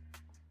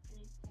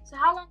 So,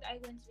 how long are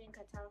you going to be in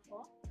Qatar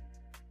for?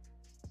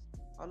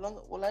 How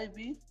long will I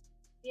be?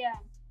 Yeah.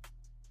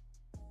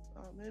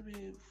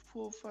 Maybe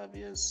 4 or 5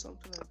 years,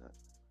 something like that.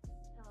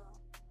 Oh,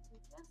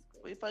 that's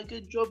good. But if I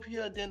get job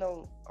here, then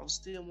I'll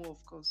stay more,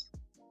 of course.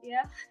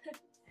 Yeah.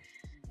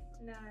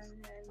 No,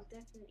 I'm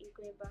definitely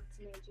going back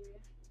to Nigeria.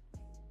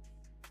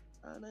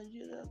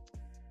 Nigeria.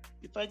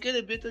 If I get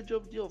a better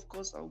job there, of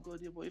course I'll go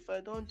there. But if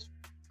I don't,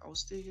 I'll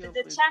stay here But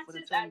the for the chances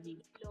are time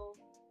being. really low.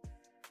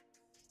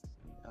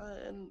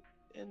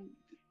 And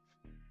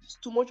it's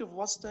too much of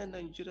what's in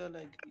Nigeria.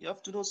 Like you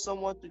have to know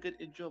someone to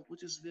get a job,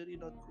 which is very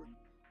not good.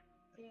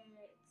 Yeah,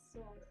 it's so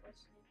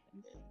unfortunate.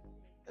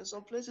 And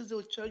some places they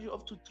will charge you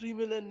up to 3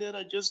 million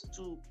naira just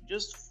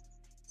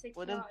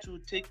for them to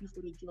take you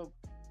for the job.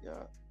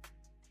 Yeah,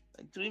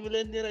 like 3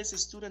 million naira as a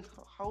student.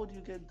 How would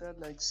you get that?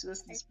 Like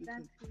seriously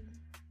speaking.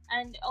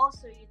 And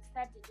also, you'd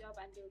start the job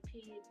and they'll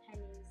pay you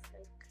pennies.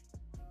 Like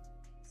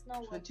it's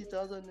not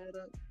 20,000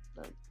 naira.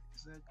 Like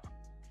exactly.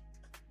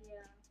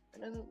 Yeah.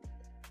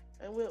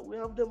 And we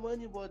have the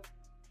money, but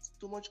it's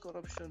too much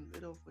corruption.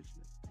 Very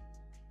unfortunate.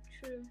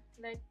 True.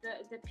 Like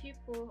the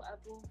people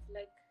above,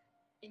 like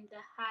in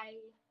the high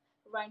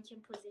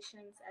ranking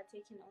positions, are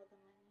taking all the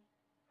money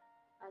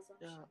as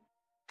option. Yeah.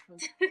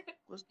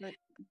 Because like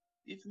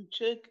if you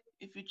check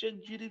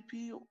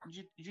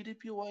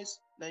GDP wise,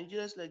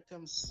 Nigeria is like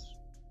times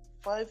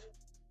 5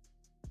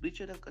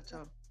 richer than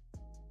Qatar.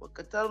 But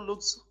Qatar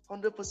looks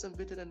 100%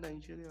 better than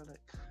Nigeria.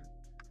 Like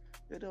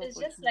it's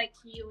just like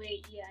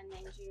UAE and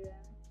Nigeria.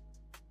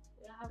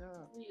 I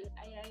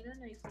don't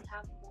know if we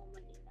have more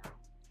money now.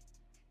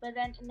 But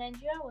then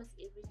Nigeria was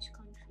a rich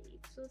country.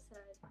 It's so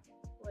sad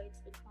where it's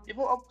become.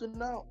 Even up to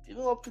now,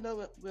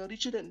 we are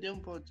richer than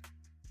them, but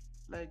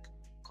like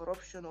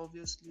corruption,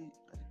 obviously.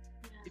 Like,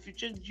 if you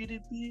check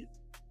GDP,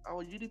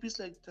 our GDP is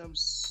like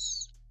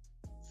times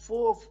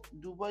 4 of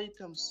Dubai,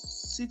 times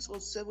 6 or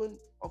 7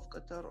 of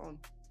Qatar on.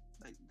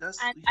 Like that's.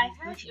 And I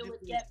heard it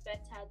would get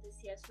better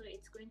this year, so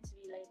it's going to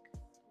be like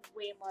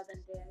way more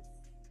than theirs.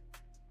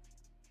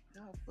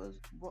 Yeah, but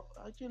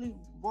actually,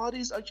 Buhari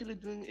is actually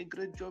doing a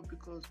great job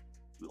because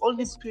we all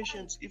need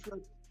patience. If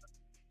you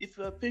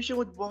are patient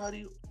with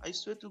Buhari, I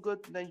swear to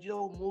God, Nigeria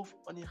will move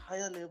on a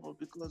higher level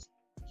because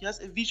he has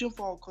a vision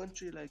for our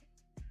country. Like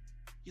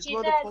he's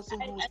not the person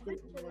who is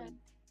going to.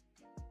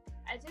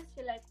 I just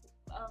feel like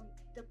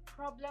the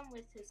problem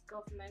with his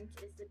government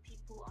is the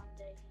people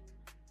under him.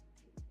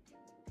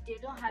 They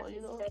don't have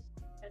his best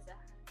as a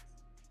hand.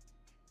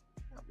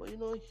 But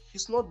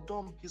he's not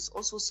dumb. He's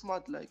also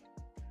smart. Like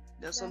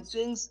there's some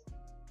things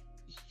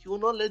he will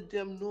not let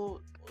them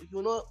know. He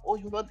will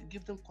not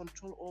give them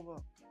control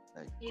over.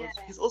 Like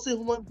he's also a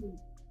human being.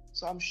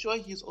 So I'm sure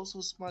he's also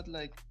smart.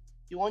 Like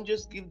he won't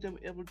just give them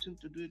everything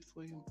to do it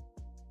for him.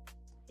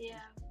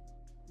 Yeah.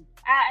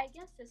 I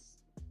guess he's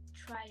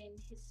trying.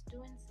 He's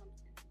doing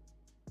something.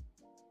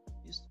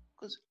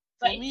 Because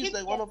for me, it's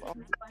like one of our.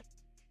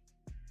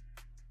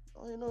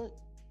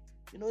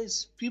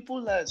 It's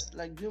people that's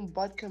like doing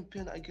bad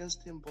campaign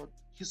against him, but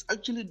he's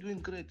actually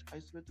doing great. I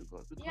swear to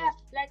God. Yeah,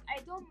 like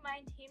I don't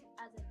mind him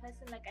as a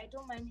person. Like I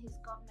don't mind his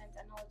government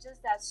and all.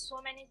 Just that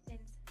so many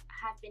things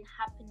have been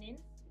happening,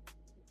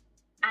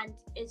 and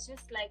it's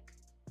just like,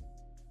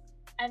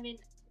 I mean,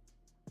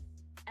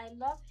 I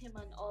love him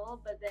and all,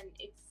 but then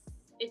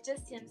it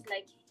just seems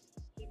like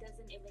he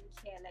doesn't even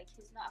care. Like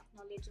he's not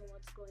acknowledging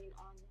what's going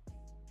on.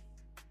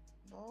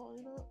 No,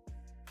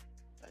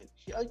 like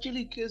he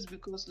actually cares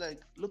because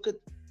like look at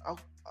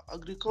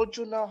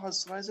agriculture now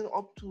has risen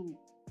up to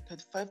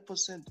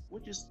 35%,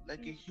 which is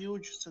like a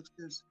huge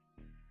success.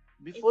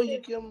 Before he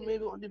came,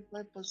 maybe only 5%.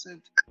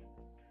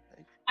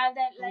 Like, and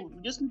then like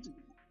we just need to.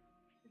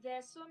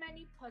 There's so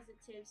many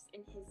positives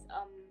in his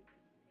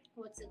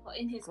what's it called,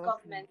 in his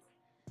government.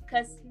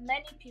 because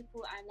many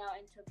people are now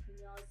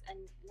entrepreneurs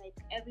and like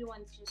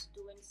everyone's just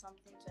doing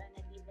something to earn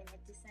a living, a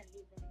decent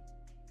living.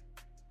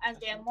 And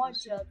there are more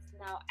jobs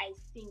now, I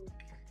think.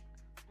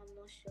 I'm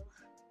not sure.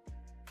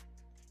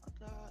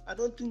 I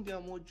don't think there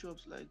are more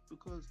jobs, like,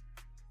 because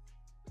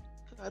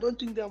I don't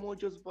think there are more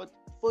jobs, but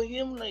for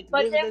him, like,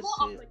 But maybe there are let's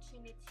more say,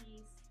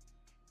 opportunities.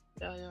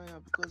 yeah,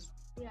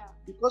 Yeah.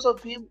 because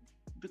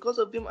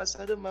of him, I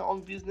started my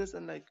own business,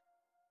 and like,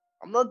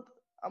 I'm not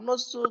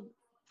so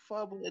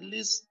far, but at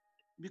least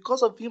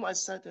because of him, I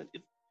started.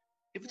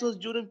 If it was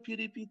during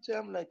PDP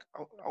time, like,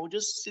 I would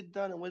just sit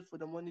down and wait for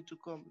the money to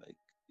come, like,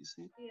 you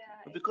see.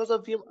 Yeah. But because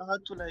of him, I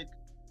had to like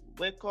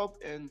wake up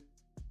and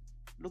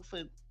look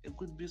for a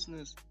good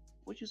business,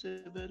 which is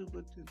a very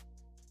good thing.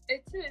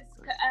 It is,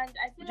 and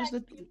I feel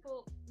like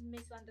people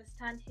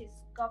misunderstand his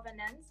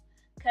governance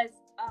because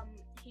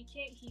he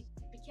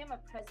became a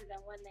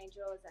president when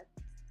Nigeria was at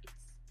its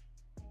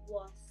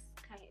worst,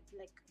 kind of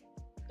like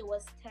it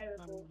was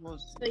terrible.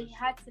 So he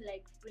had to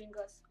like bring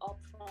us up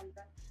from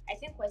that. I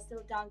think we're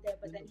still down there,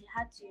 but then he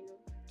had to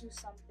do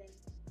something,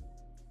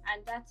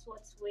 and that's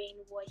what's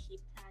weighing what he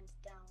planned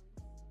down.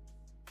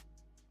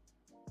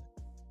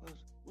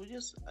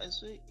 I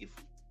say if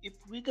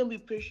we can be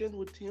patient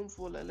with him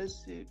for, like, let's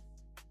say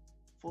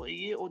for a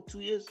year or 2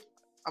 years,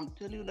 I'm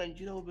telling you,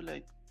 Nigeria will be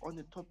like on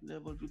the top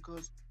level,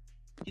 because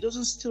he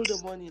doesn't steal the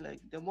money.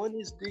 Like, the money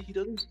is there, he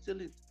doesn't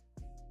steal it.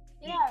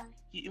 Yeah.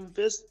 He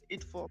invests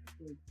it for.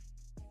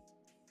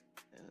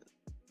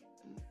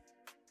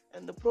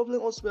 And the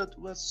problem also,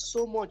 we're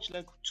so much,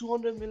 like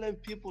 200 million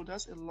people.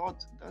 That's a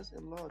lot. That's a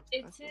lot.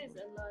 It is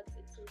a lot.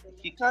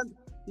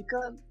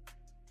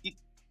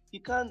 He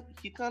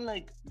can't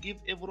like give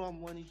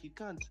everyone money. He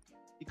can't.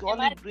 He can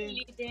only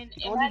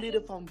lead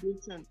a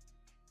foundation.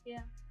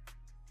 Yeah.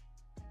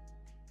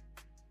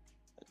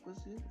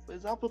 For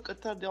example,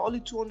 Qatar, there are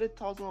only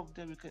 200,000 of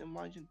them. You can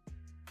imagine.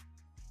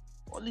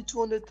 Only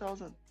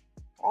 200,000.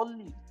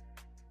 Only.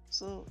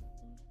 So,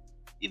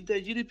 if their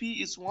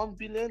GDP is 1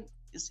 billion,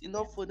 it's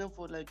enough for them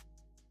for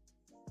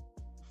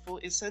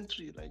a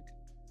century, like,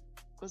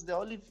 because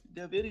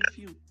they're very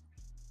few.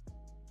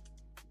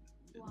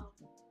 Wow.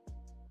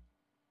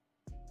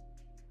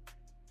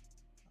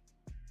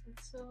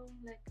 So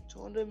like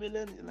 200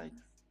 million, like,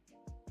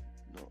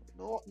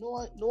 no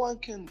one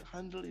can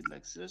handle it,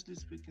 like, seriously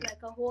speaking.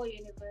 Like a whole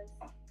universe.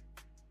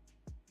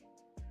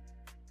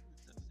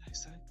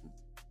 Exactly.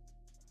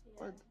 Yeah.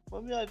 But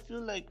for me, I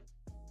feel like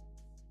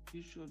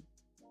he should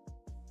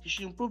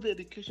improve the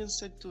education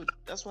sector.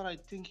 That's what I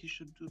think he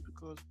should do,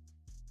 because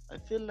I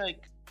feel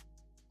like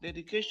the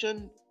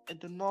education at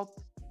the north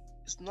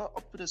is not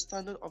up to the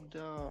standard of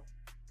the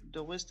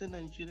Western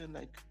Nigeria.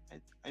 Like,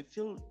 I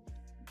feel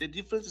the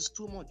difference is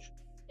too much.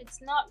 It's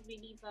not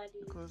really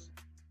valued.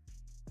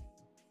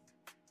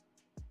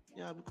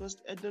 Because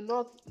at the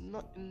north, in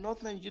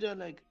North Nigeria,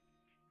 like,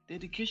 the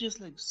education is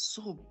like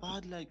so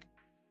bad. Like,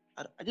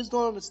 I just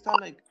don't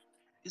understand. Like,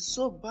 it's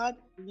so bad,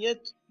 and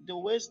yet the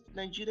West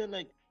Nigeria,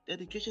 like, the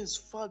education is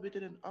far better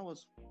than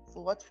ours.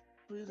 For what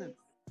reason?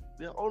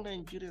 We are all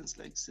Nigerians,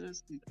 like,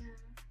 seriously. Yeah.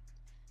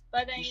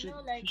 But I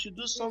know, like, you should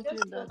do something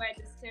just go by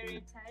the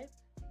stereotype.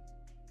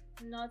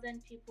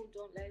 Northern people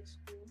don't like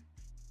school.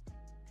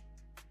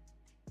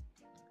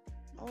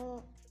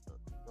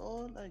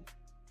 No, like,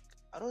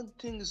 I don't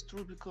think it's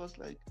true, because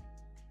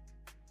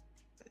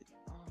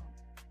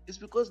it's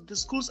because the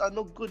schools are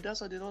not good.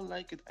 That's why they don't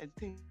like it, I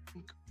think,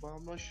 but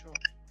I'm not sure.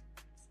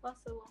 It's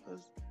possible.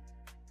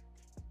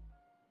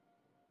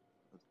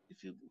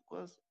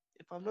 Because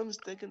if I'm not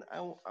mistaken, I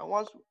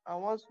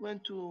once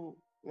went to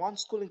one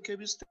school in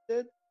Kebbi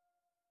State.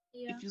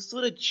 Yeah. If you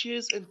saw the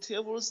chairs and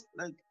tables,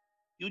 like,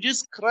 you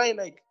just cry.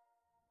 Like,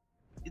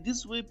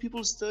 this way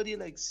people study,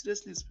 like,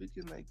 seriously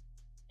speaking, like,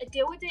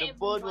 the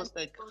board was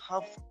like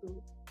half.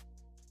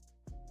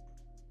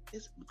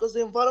 It's because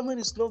the environment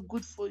is not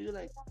good for you.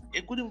 Like,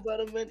 a good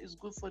environment is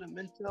good for the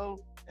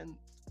mentally,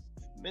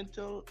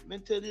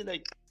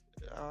 like,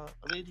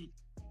 ready.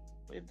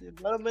 But if the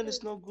environment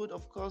is not good,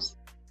 of course,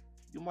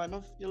 you might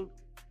not feel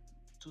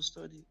to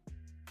study.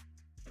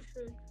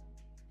 True.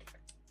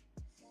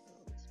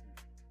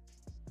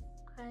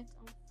 Quite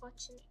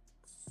unfortunate.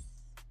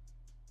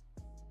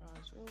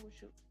 So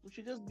we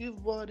should just give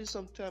Buhari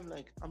some time.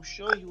 Like, I'm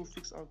sure he will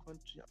fix our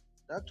country.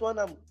 That one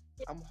I'm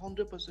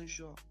 100%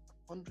 sure.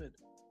 100.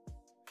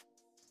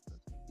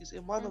 He's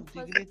a man of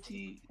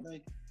dignity.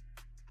 Like,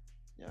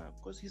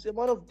 because he's a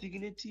man of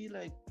dignity.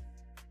 Like,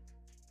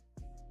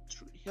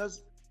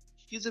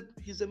 he's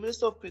a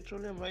minister of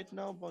petroleum right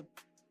now, but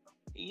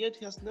yet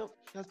he has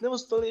never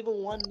stolen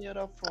even 1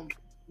 naira from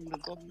the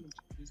government,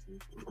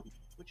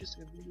 which is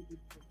a really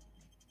good thing.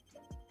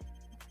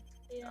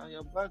 Yeah.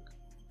 You're back.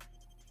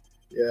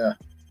 Yeah,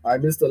 I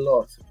missed a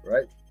lot,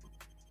 right?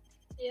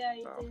 Yeah,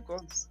 you did. Of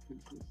course.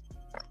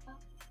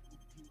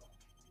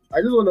 I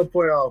just want to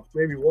point out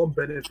maybe one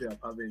benefit of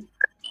having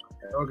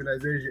an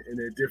organization in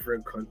a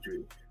different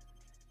country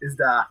is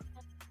that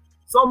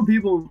some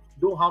people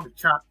don't have a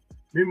chance,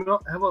 maybe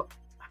not ever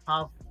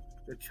have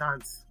the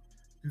chance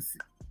to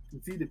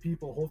see the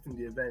people hosting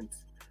the event,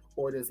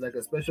 or there's like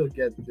a special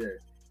guest there,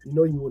 you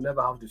will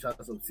never have the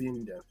chance of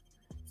seeing them.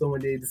 So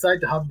when they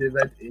decide to have the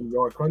event in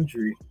your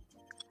country,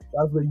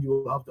 that's when you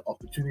will have the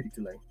opportunity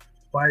to like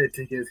buy the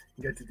tickets,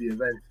 get to the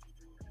event,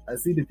 and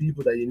see the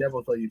people that you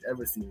never thought you'd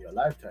ever see in your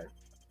lifetime.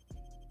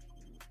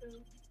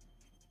 True.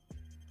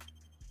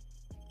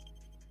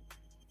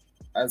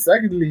 And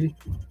secondly,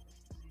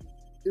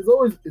 it's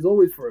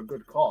always for a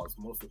good cause.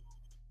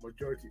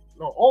 Majority,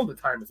 no, all the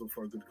time it's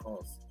for a good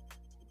cause.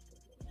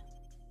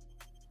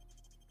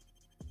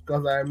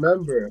 Because I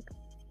remember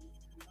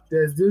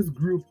there's this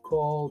group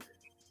called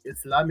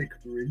Islamic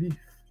Relief,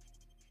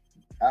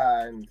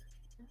 and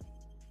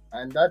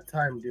that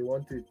time they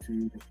wanted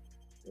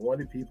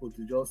people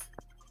to just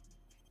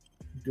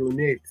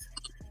donate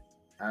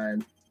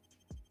and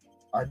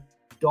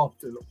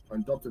adopt an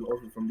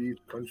orphan from these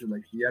countries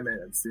like Yemen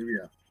and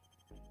Syria,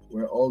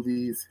 where all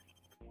these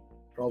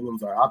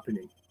problems are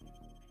happening.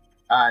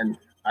 And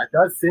at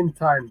that same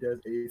time,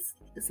 there's a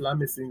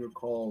Islamic singer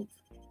called,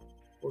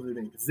 what's his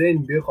name,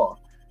 Zayn Bikha.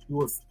 He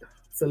was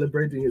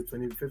celebrating his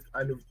 25th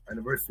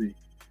anniversary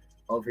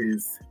of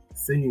his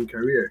singing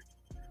career.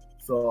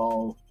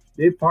 So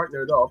they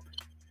partnered up,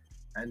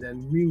 and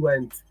then we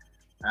went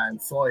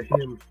and saw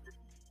him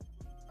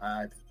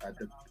at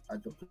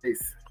the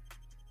place.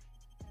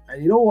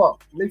 And you know what?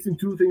 Mixing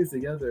two things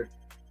together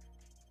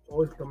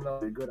always coming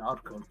out with a good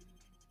outcome.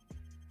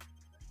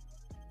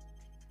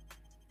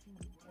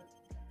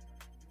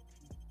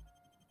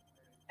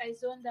 I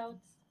zoned out.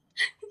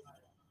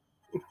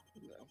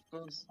 Yeah, of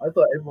course. I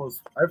thought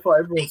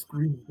everyone's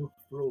screen just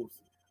froze,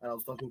 and I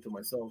was talking to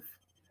myself.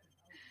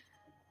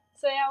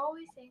 So yeah, what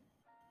we say?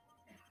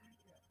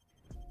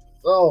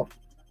 So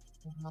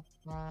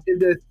if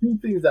there's two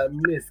things I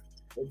missed,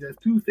 if there's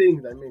two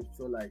things I missed,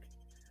 so like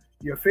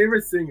your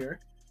favorite singer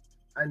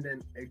and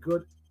then a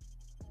good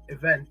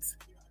event,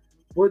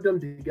 put them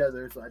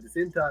together. So at the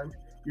same time,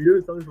 you're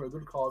doing something for a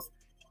good cause,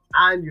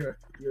 and you're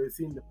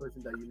seeing the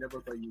person that you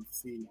never thought you'd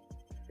see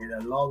in a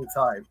long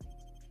time.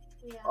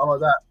 Yeah, How about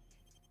that?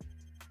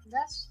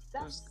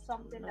 that's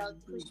something that That's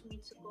would good. push me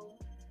to go.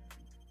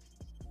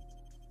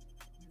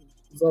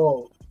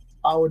 So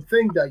I would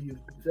think that you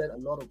said a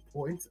lot of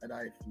points and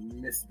I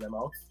missed them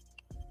out.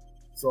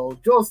 So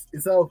just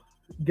instead of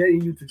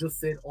getting you to just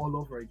say it all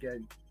over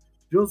again,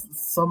 just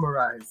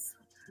summarize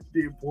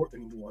the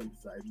important ones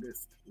I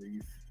missed,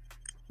 please.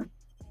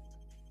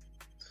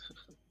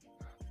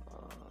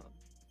 Uh,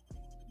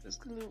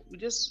 Basically,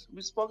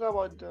 we spoke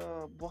about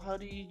the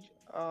Buhari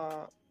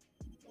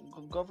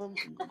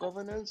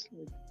governance.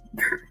 Like,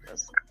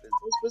 that's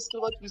basically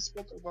what we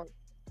spoke about.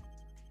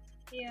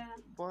 Yeah,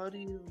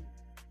 Buhari.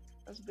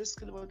 That's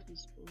basically what we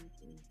spoke.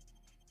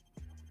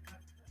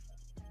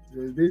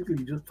 So basically,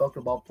 you just talked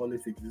about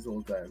politics this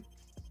whole time.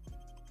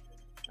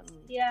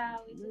 yeah,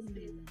 we just did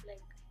Maybe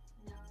like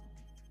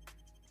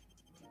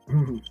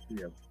no.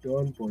 Yeah,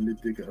 done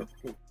political.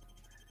 But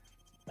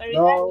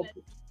No, regardless,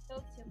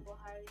 still Team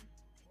Buhari.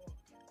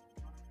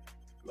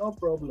 no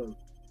problem.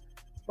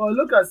 But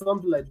look at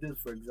something like this,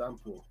 for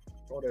example.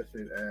 What I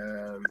said,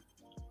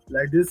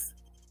 like this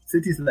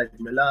cities like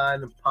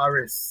Milan,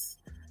 Paris,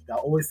 that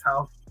always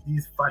have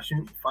these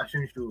fashion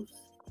shows,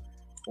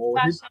 or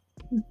is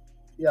Fashion. it,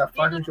 yeah,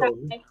 Do you know fashion that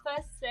shows. my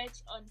first search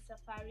on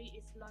Safari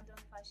is London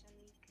Fashion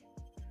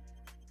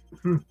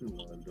Week?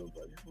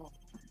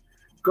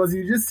 Because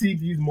you just see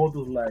these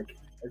models like,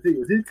 I think,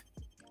 is it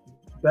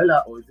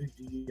Bella or is it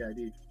Gigi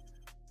Hadid?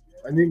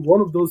 I think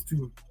one of those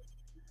two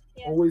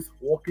Yeah, always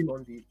walking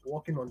on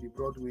the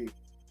Broadway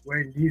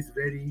wearing this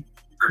very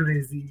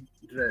crazy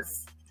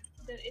dress.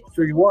 it's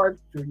So you want,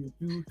 so you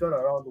do turn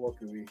around, walk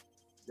away,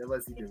 never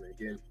see them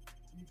again.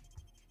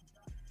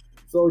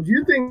 So do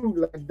you think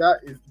like that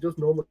is just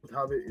normal to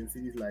have it in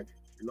cities like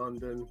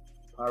London,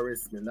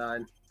 Paris,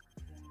 Milan,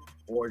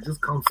 or just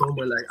come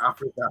somewhere like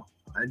Africa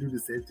and do the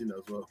same thing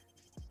as well?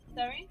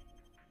 sorry.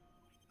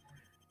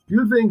 Do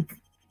you think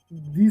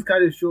these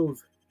kind of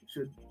shows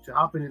should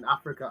happen in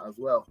Africa as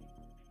well,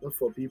 just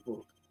for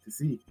people to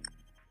see?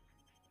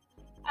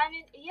 I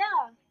mean,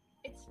 yeah,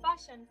 it's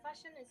fashion.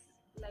 Fashion is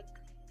like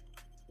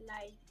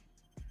life.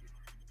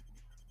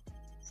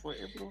 for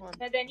everyone.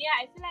 But then,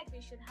 yeah, I feel like they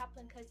should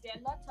happen because there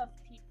are a lot of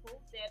people,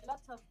 there are a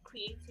lot of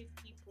creative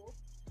people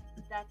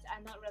that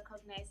are not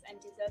recognized and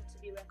deserve to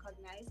be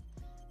recognized,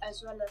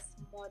 as well as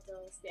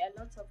models. There are a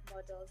lot of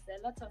models. There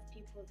are a lot of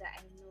people that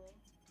I know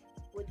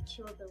would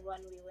kill the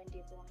runway when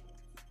they go on it.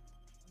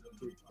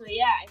 So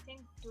yeah, I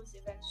think those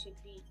events should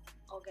be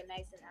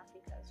organized in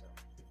Africa as well.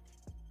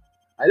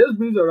 I just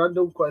brings a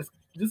random question.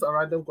 Just a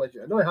random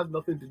question. I know it has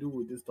nothing to do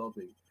with this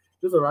topic.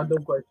 Just a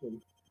random question.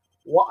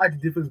 What are the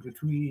difference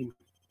between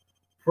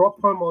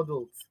proper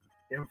models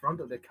in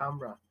front of the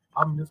camera,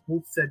 having this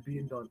whole set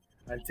being done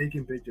and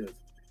taking pictures,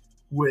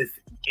 with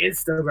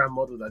Instagram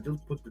models that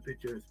just put the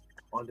pictures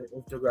on the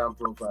Instagram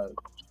profile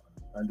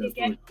and They that's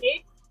get it?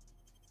 paid.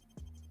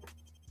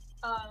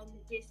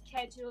 They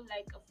schedule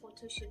like a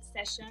photo shoot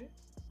session.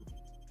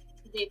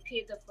 They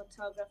pay the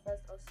photographers,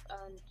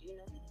 and you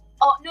know.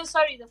 Oh no,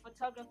 sorry, the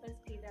photographers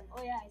pay them.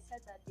 Oh yeah, I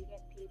said that they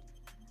get paid,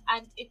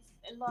 and it's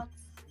a lot.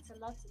 It's a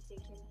lot to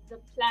take in. The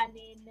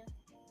planning,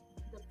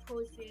 the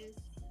process,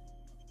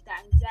 the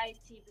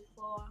anxiety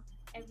before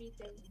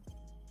everything.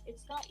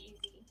 It's not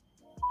easy.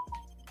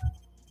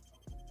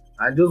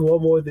 And just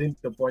one more thing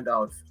to point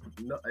out.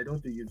 No, I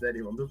don't think you said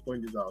it. I'm just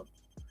pointing this out.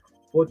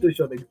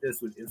 Photoshop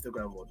exists with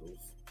Instagram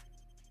models.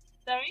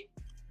 Sorry?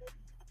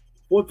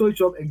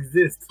 Photoshop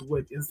exists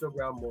with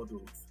Instagram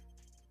models.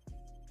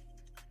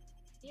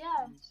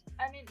 Yeah.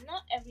 I mean,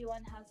 not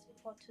everyone has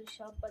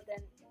Photoshop, but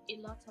then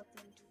a lot of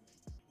them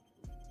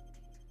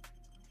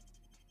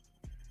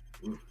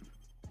do.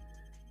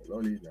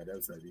 Only that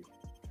that's idea.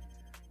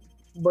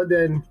 But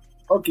then,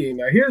 okay,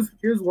 now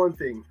here's one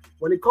thing.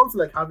 When it comes to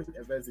like having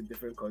events in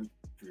different countries,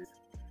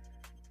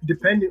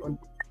 depending on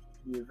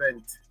the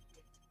event,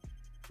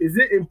 is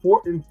it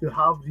important to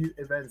have these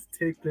events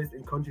take place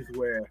in countries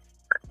where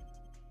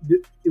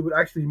it would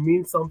actually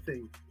mean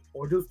something,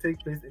 or just take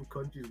place in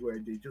countries where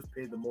they just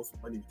pay the most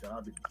money to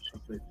have it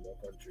take place in their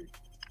country?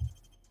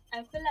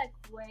 I feel like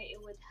where it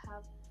would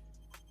have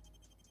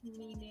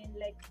meaning,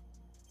 like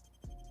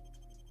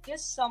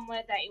just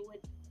somewhere that it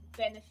would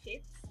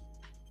benefit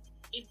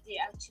if they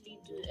actually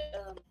do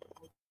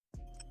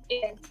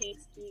event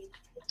takes place.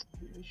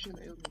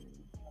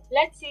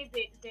 Let's say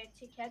they're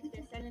selling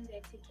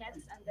their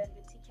tickets, and then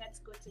the tickets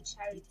go to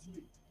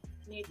charity,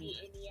 maybe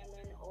in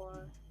Yemen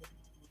or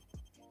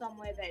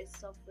somewhere that is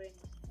suffering.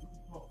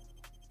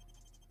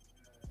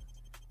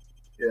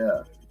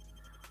 Yeah.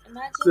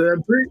 Imagine. So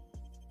then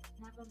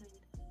Never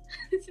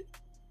mind.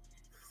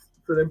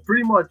 so then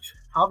pretty much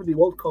having the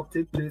World Cup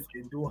take place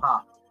in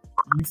Doha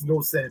makes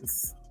no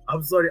sense.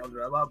 I'm sorry,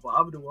 Abdurrahman, but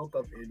having the World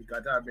Cup in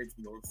Qatar makes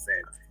no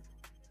sense.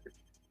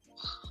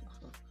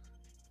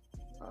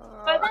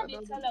 For them,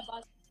 it's all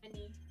about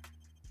money.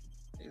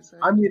 Exactly.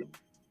 I mean,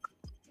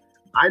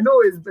 I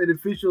know it's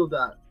beneficial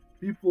that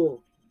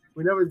people,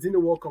 who never seen the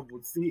World Cup,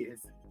 would see it,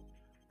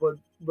 but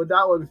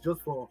that one is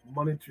just for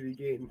monetary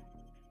gain.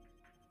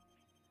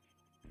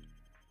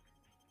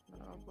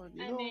 But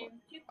I mean,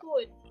 people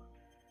would,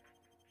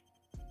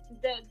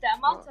 the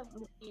amount of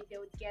money they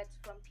would get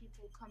from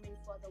people coming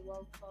for the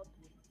World Cup.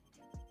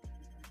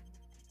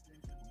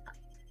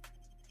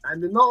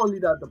 And then not only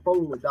that, the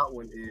problem with that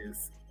one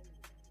is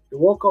the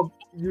World Cup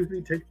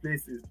usually takes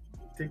place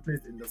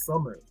in the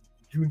summer,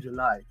 June,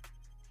 July.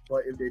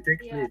 But if they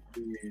take place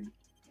in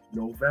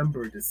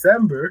November,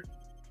 December,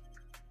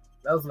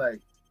 that's like,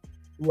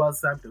 who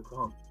has time to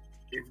come?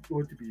 It's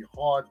going to be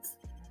hot.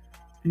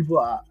 People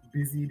are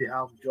busy. They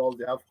have jobs.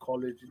 They have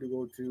college to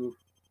go to.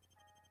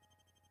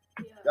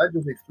 Yeah. That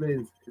just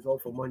explains it's all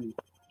for money.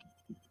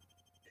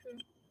 True.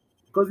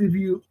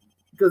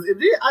 Because if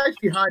they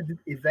actually had this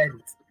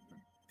event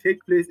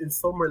take place in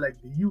somewhere like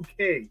the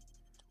UK,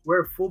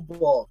 where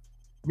football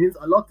means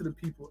a lot to the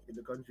people in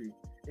the country,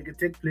 it could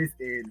take place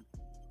in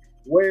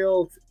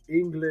Wales,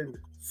 England,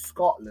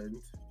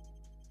 Scotland,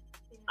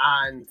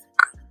 and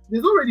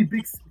there's already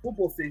big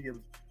football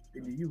stadiums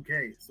in the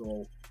UK,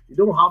 so you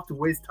don't have to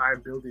waste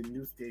time building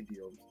new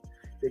stadiums.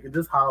 They can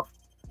just have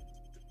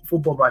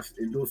football matches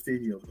in those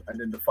stadiums, and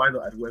then the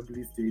final at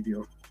Wembley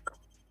Stadium.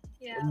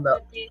 Yeah,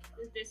 but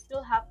they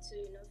still have to,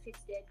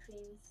 fix their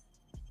trains.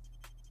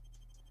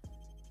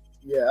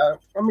 Yeah,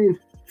 I mean,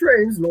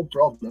 trains, no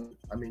problem.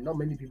 I mean, not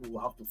many people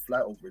will have to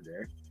fly over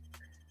there.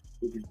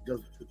 They could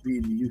just be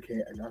in the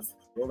UK, and that's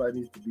all that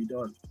needs to be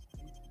done.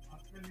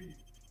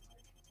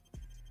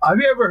 Have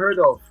you ever heard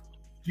of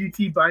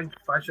GT Bank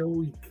Fashion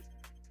Week?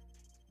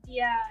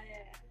 Yeah.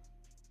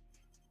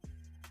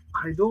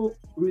 I don't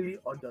really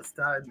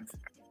understand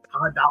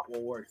how that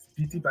one works.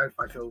 GT Bank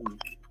Fashion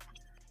Week.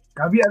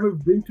 Have you ever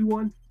been to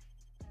one?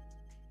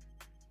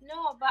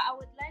 No, but I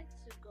would like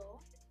to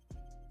go.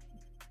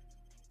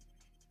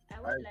 I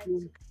would like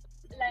to.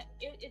 Like,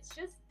 it's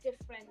just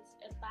different.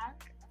 A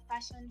bank, a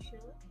fashion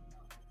show.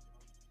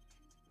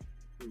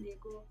 They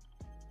go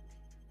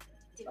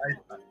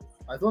different.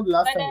 I saw the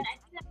last but time. then I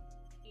think that's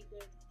pretty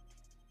good.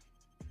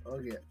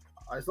 Okay,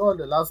 I saw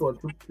the last one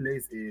took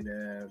place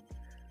in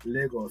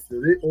Lagos.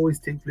 Do they always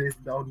take place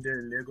down there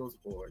in Lagos,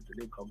 or do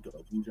they come to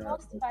Abuja?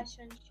 Most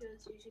fashion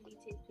shows usually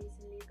take place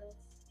in Lagos.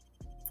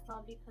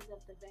 Probably because of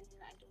the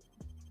venue, I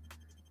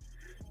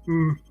don't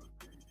know.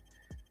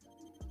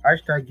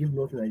 Hashtag give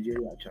North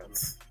Nigeria a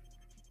chance.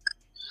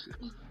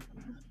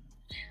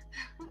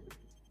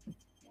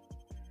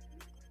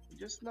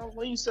 Just now,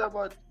 when you say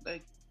about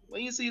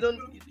when you say you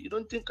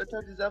don't think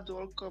Qatar deserves the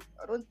World Cup,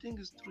 I don't think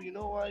it's true. You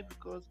know why?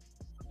 Because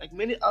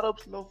many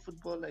Arabs love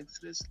football.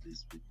 Seriously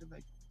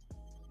speaking,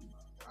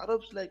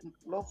 Arabs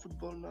love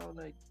football now.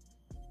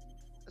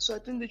 So I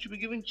think they should be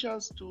given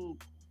chance to,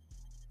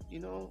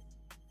 to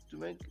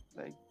make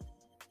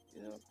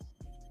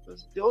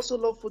because they also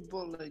love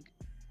football.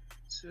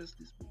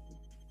 Seriously speaking.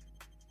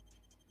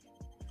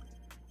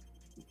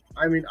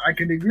 I mean, I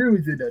can agree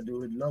with you that they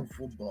would love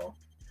football.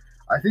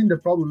 I think the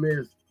problem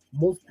is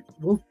most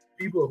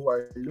people who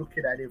are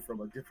looking at it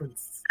from a different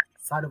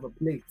side of a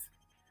plate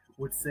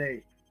would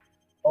say,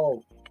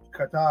 "Oh,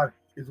 Qatar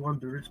is one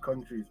of the rich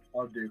countries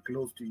out there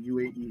close to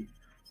UAE,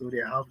 so they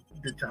have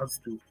the chance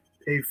to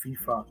pay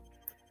FIFA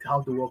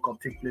have the World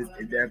Cup take place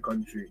in their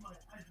country.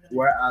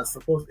 Whereas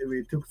suppose if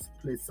it took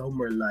place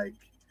somewhere like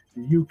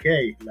the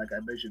UK, like I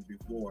mentioned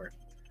before,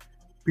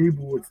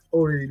 people would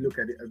already look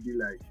at it and be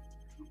like,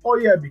 "Oh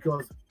yeah,"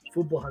 because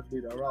football has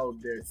been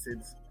around there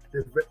since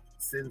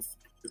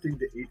I think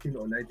the 18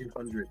 or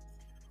 1900s,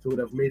 so it would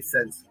have made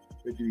sense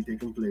for it to be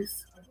taking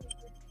place.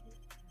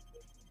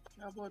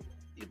 Yeah, but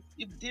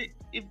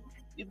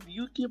if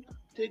UK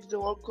takes the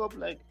World Cup,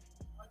 like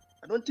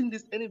I don't think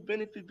there's any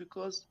benefit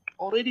because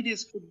already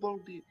there's football.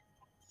 The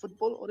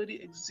football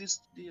already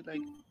exists. The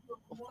like,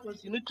 of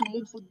course, you need to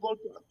move football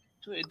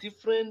to a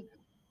different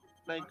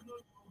like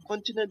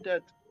continent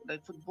that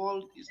like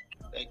football is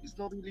like it's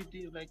not really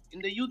there. Like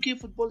in the UK,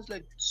 football is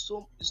like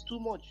so it's too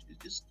much.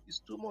 It's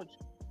too much.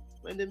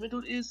 But in the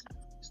Middle East,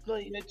 it's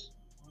not yet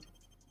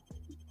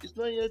it's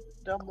not yet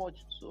that much.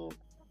 So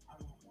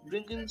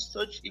bringing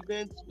such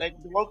events like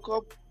the World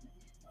Cup,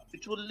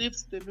 it will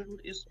lift the Middle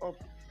East up.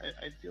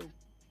 I feel.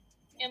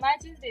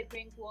 Imagine they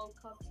bring World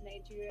Cup to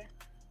Nigeria.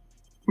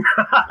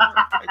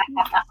 I think,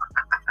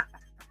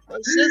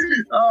 but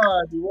seriously,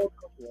 The World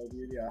Cup in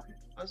Nigeria.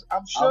 I'm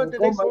I sure will the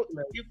come next back one,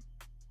 to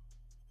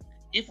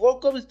if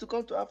World Cup is to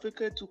come to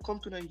Africa, to come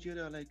to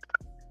Nigeria, like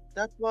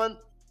that one,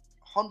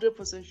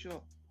 100%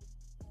 sure.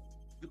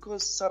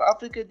 Because South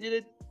Africa did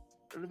it,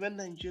 remain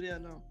Nigeria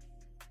now.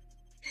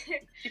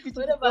 If it is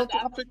What to come about to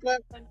the Africa,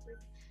 African countries?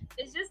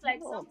 It's just like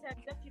no.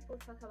 sometimes when people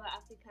talk about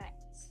Africa,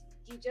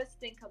 you just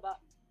think about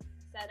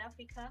South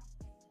Africa,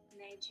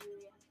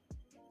 Nigeria.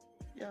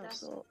 Yeah, That's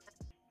so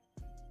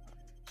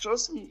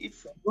trust me,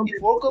 Don't if be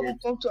World Cup will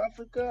forget. come to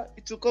Africa,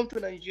 it will come to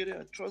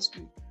Nigeria. Trust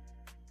me,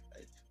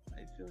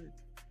 I feel it.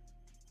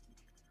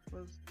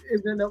 'Cause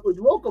If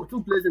the World Cup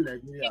took place in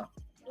Nigeria,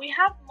 we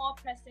have more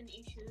pressing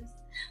issues.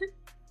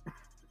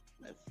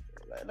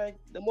 like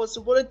the most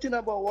important thing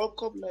about World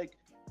Cup, like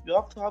you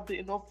have to have the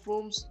enough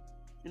rooms,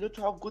 you need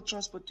to have good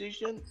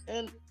transportation,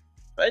 and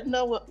right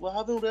now we're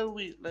having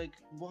railway. Like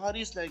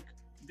Buhari is like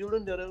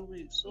building the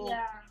railway, so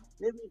Yeah.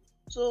 maybe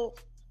so.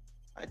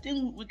 I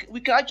think we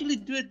can actually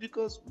do it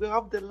because we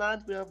have the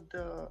land, we have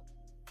the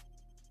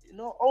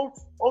all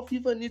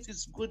FIFA needs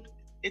is good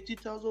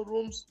 80,000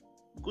 rooms,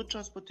 good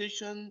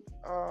transportation,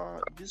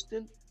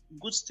 distance,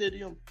 good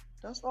stadium.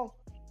 That's all.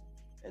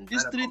 And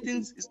these and a three country,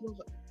 things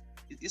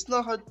it's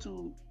not hard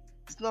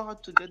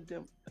to get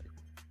them.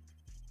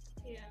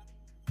 Yeah.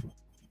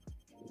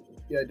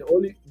 yeah, the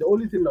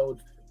only thing that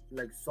would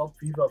like stop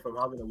FIFA from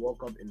having a World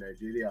Cup in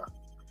Nigeria,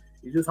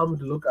 you just having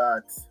to look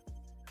at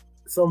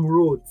some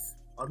roads.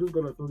 I'm just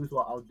gonna throw this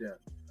one out there.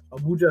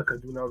 Abuja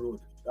Kaduna Road.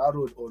 That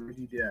road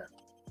already there.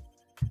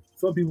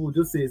 Some people will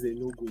just say it's a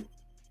no go.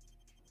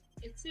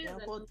 It is Yeah, a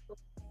but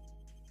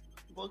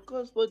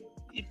no-go. but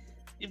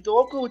if the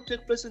World Cup would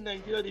take place in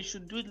Nigeria, they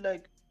should do it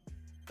like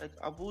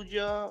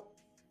Abuja,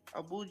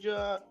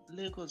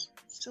 Lagos.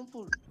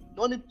 Simple.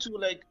 No need to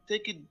like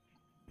take it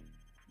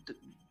d-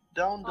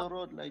 down the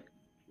road. Like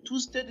two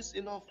states is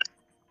enough.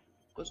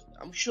 Because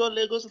I'm sure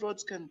Lagos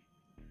roads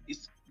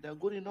they're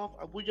good enough.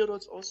 Abuja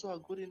roads also are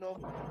good enough.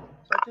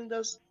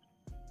 So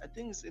I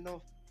think it's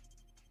enough.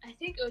 I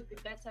think it would be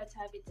better to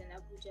have it in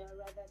Abuja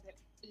rather than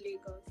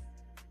Lagos.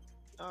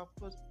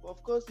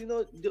 Of course,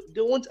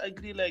 they won't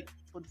agree like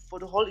for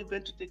the whole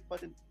event to take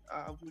part in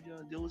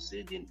Abuja. They will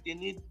say they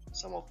need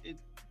some of it.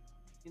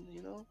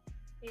 You know.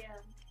 Yeah.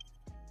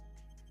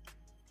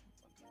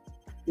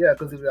 Yeah,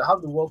 because if they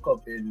have the World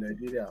Cup in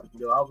Nigeria,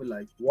 they'll have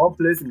like one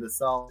place in the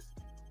south,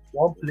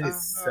 one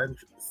place Uh-huh.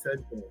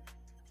 central,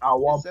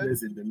 and one Exactly.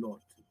 place in the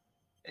north.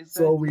 So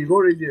Exactly. we've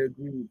already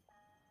agreed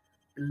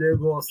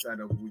Lagos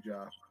and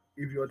Abuja.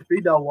 If you were to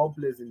pick that one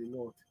place in the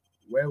north,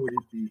 where would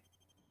it be?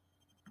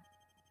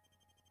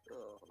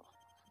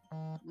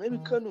 Maybe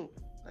Kano,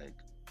 like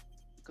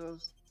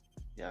because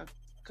yeah,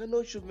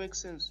 Kano should make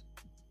sense.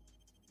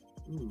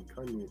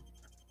 Kano.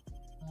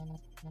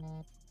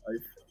 I,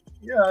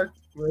 yeah,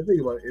 when I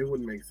think about it, it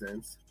would make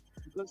sense.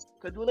 Because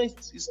Kaduna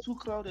is too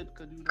crowded.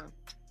 Kaduna,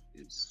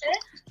 it's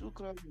too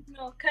crowded.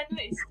 No,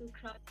 Kano is too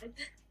crowded.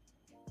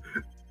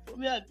 For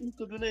me, I think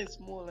Kaduna is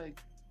more like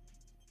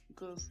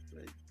because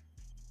like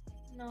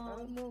I No.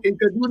 don't know. In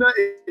Kaduna,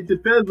 it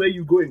depends where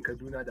you go in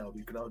Kaduna that will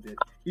be crowded.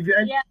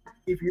 Yeah,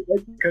 If you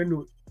enter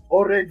Kano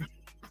already,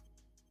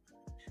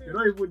 you're true.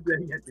 not even there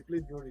yet. The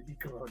place is already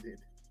crowded.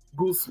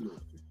 Go slow.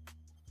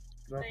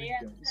 But Traffic yeah,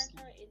 jams.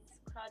 Kano is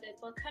crowded.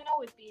 But Kano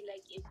would be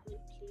like a good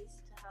place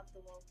to have the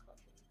World Cup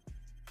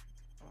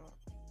in. Uh,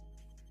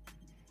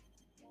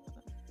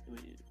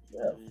 we-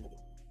 Yeah, we-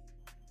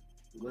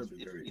 it's gonna because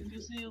be very if you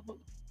interesting. see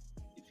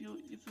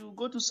if you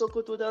go to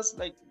Sokoto, that's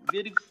like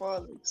very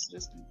far. Like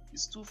seriously,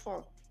 it's too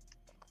far.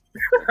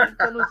 I think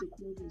Kano is the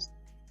closest.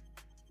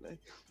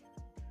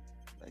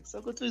 Like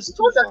Sokoto is It's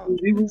too not that far.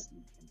 it's even.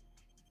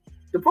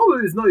 The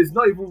problem is not. It's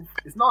not even.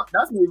 It's not.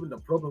 That's not even the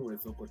problem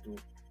with Sokoto.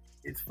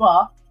 It's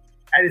far,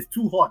 and it's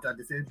too hot at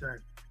the same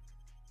time.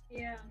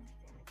 Yeah.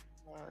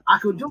 I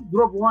could just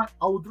drop one.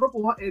 I will drop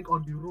one egg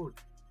on the road,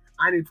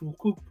 and it will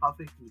cook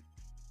perfectly.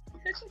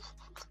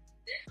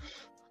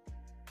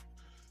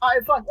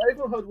 In fact, I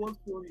even heard one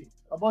story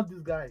about this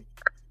guy.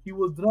 He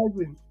was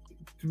driving.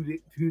 to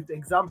his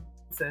exam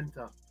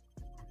center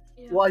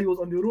Yeah. while he was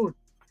on the road.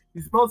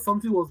 He smelled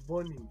something was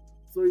burning,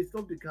 so he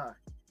stopped the car.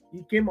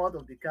 He came out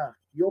of the car.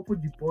 He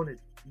opened the bonnet.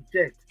 He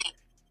checked.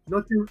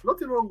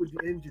 Nothing wrong with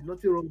the engine.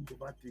 Nothing wrong with the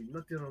battery.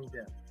 Nothing wrong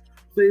there.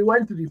 So he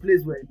went to the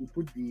place where he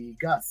put the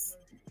gas.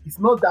 He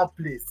smelled that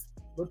place.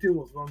 Nothing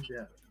was wrong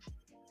there.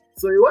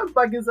 So he went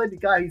back inside the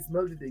car. He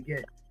smelled it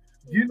again.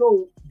 Do you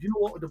know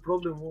what the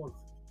problem was?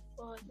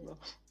 Oh, No.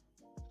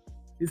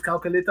 His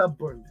calculator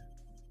burned.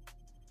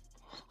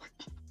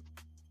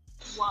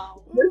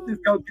 wow. Placed his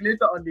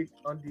calculator on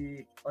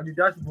the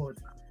dashboard,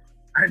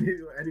 and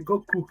it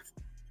got cooked.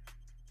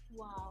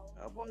 Wow.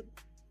 How about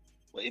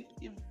well,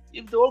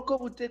 if the World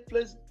Cup would take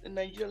place in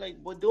Nigeria,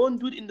 like, but they won't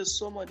do it in the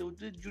summer, they will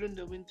do it during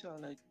the winter,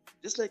 like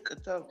just like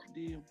Qatar,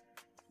 they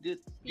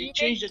You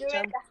change mean the during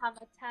time, the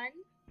Hamatan?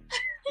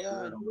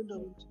 yeah, Yeah. during the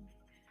winter.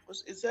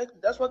 Because exactly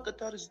that's what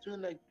Qatar is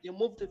doing. Like they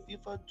moved the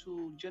FIFA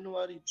to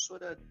January so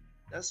that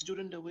that's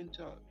during the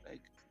winter.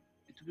 Like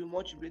it will be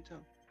much better.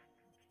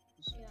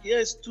 'Cause Yeah. here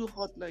it's too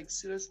hot. Like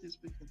seriously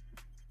speaking,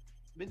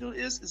 Middle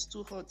East is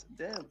too hot.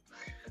 Damn.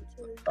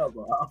 True. Oh,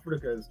 but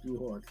Africa is too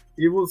hot.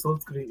 Even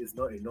sunscreen is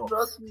not enough.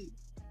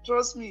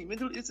 Trust me.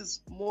 Middle East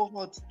is more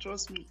hot.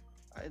 Trust me.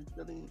 I'm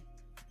telling you.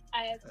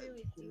 I agree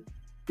with you.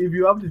 If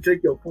you have to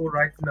check your phone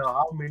right now,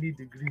 how many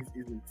degrees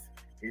is it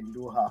in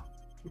Doha?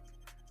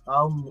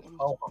 How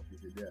hot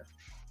is it there?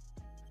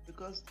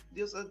 Because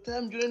there's a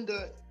time during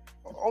the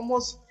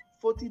almost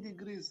 40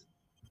 degrees.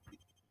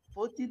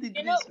 40 You know,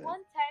 degrees, man.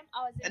 one time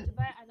I was in And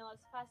Dubai and I was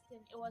fasting.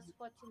 It was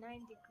 49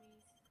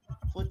 degrees.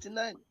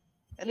 49.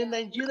 And Yeah. in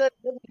Nigeria, it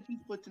never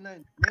reaches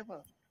 49.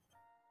 Never.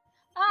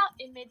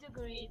 In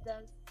Maiduguri it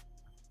does.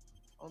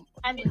 On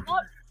I mean,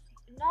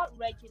 not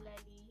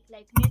regularly,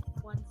 like maybe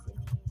once in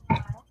a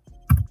while.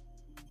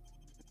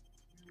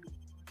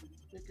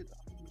 check it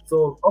out.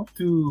 So up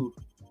to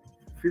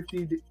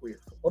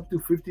up to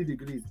 50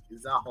 degrees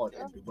is that hot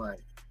Yeah. in Dubai?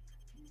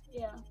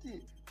 Yeah.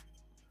 See,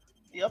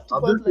 you have to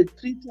I've bath just like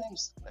 3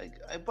 times. Like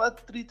I bath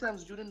 3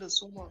 times during the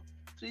summer.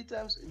 3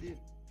 times a day.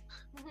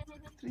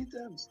 3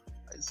 times.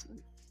 I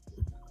see.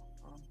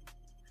 Um,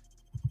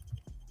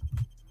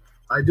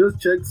 I just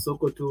checked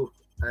Sokoto,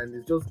 and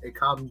it's just a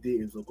calm day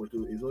in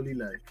Sokoto. It's only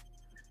like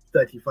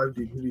 35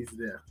 degrees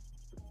there,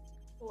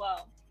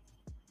 Wow.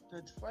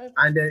 35.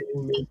 and then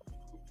in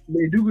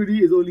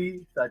Maiduguri is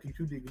only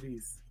 32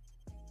 degrees.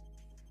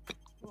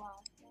 Wow.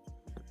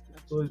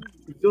 So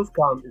it's just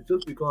calm. It's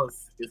just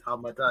because it's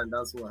Hamatan.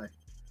 That's why.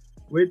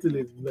 Wait till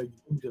it's like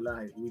June,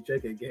 July. We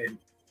check again.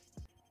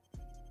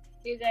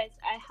 You guys,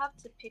 I have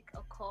to pick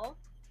a call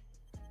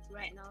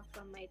right now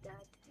from my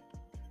dad.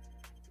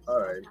 All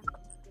right.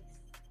 After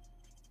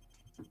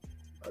this.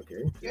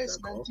 Okay. Take Yes,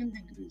 that call. 19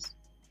 degrees.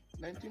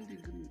 19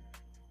 degrees.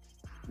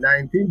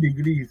 19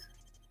 degrees.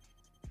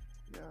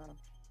 Yeah.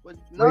 But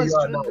now Where it's you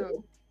are during now?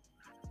 the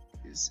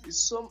it's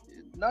some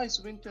now it's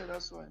winter,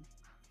 that's why.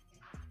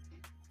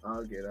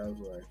 Okay, that's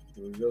why.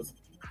 We'll just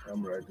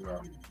come right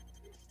now.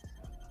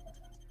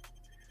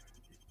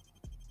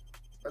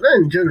 But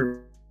then in general,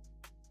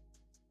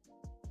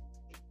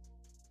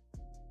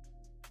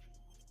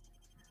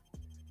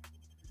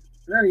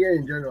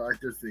 I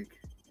just think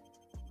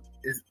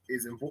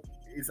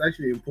it's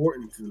actually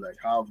important to like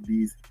have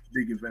these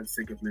big events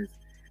taking place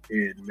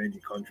in many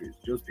countries,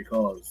 just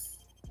because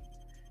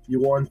you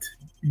want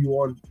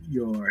your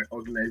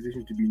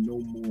organization to be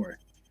known more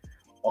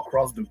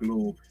across the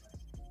globe,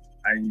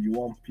 and you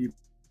want people.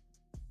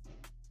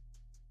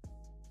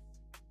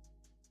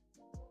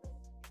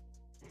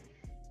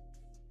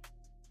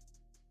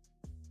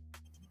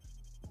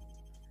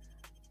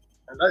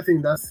 And I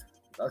think that's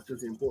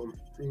just the important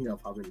thing of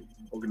having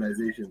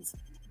organizations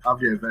have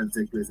their events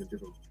take place in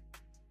different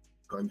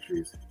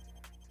countries.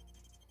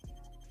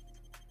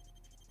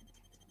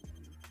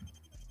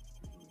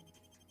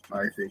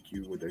 I think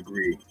you would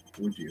agree,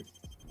 would you?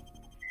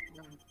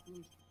 Yeah,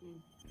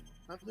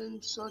 having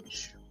like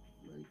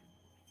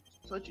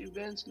such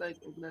events like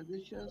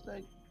organizations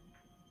like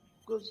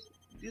because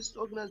these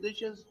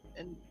organizations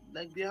and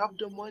like they have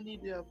the money,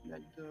 they have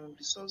like the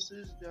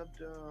resources, they have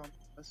the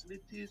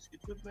facilities,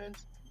 equipment,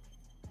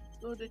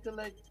 so they can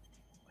like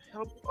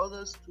help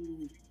others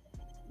to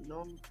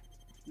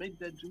make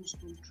their dreams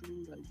come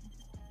true. Like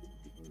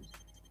because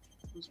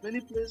because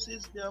many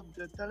places they have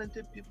the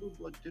talented people,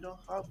 but they don't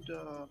have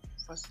the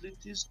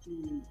facilities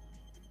to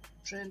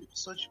train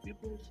such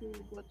people. So,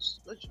 but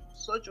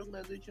such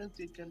organizations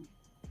they can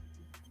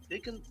they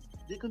can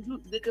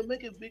make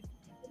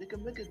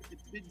a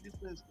big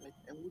difference, like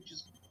and which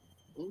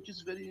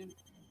is very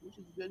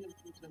important. Like,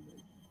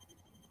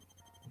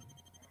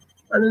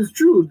 And it's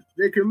true,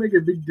 they can make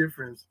a big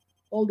difference.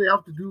 All they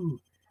have to do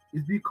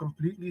is be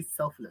completely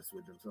selfless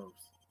with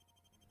themselves.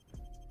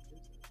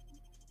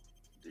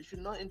 they should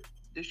not in-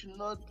 they should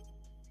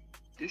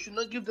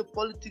not give the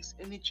politics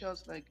any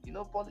chance. Like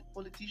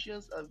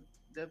politicians are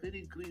they're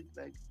very great.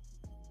 Like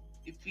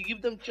if you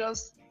give them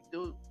chance,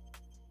 they'll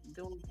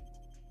they'll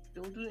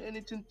do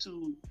anything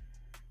to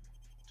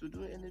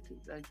do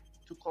anything like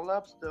to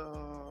collapse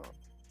the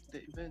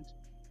event.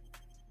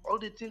 all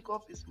they think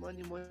of is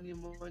money, money,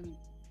 money.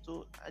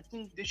 So I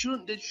think they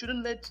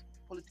shouldn't let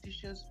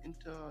politicians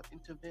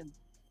intervene.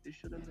 They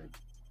shouldn't let.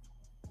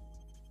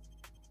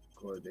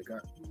 Because they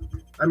can't.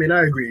 I mean,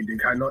 I agree. They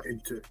cannot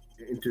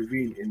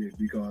intervene in it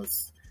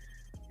because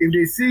if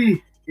they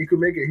see it could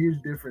make a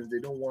huge difference, they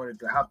don't want it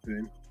to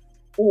happen.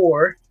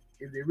 Or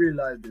if they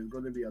realize there's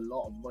going to be a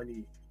lot of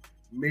money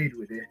made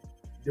with it,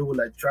 they will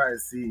like try and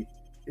see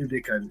if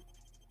they can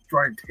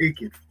try and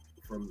take it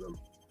from them.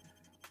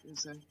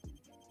 Exactly.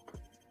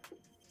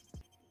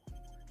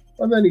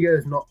 But then again,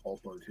 it's not all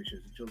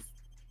politicians. It's just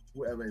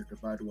whoever is the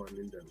bad one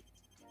in them.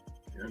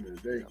 At the end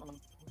of the day.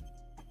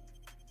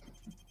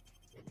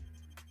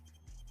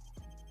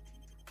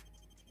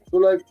 So,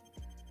 like,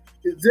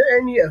 is there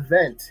any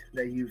event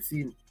that you've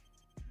seen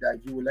that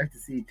you would like to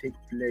see take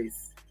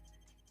place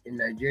in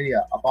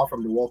Nigeria apart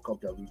from the World Cup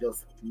that we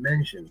just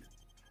mentioned?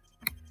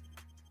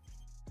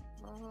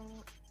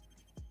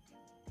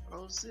 I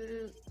would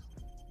say,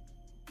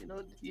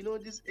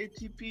 this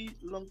ATP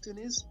long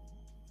tennis.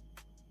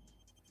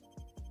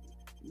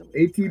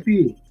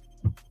 ATP.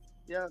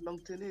 Yeah, long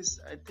tennis.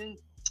 I think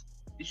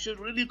it should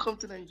really come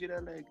to Nigeria.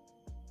 Like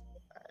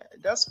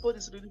that sport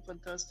is really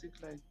fantastic.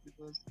 Like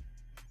because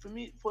for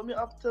me,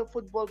 after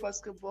football,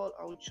 basketball,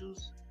 I would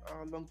choose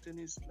long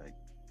tennis. Like,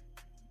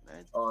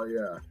 oh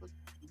yeah.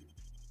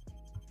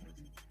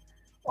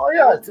 Oh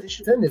yeah,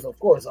 tennis, of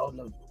course. I would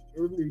love.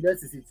 It would be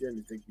nice to see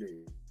tennis take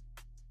place.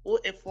 Oh,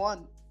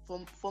 F1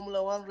 from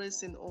Formula One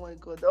racing. Oh my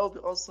God, that would be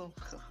awesome.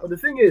 But the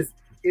thing is,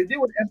 if they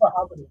would ever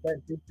have an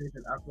event take place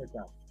in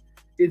Africa,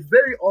 it's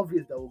very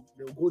obvious that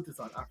they'll go to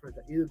South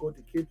Africa, either go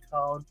to Cape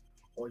Town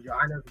or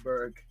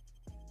Johannesburg.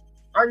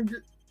 And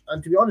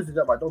to be honest with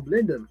them, I don't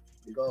blame them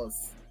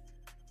because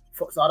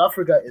South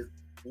Africa is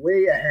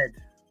way ahead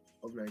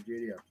of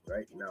Nigeria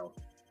right now.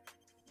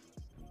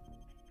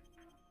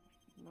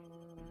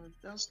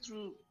 That's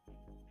true.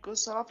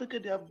 Because South Africa,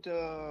 they have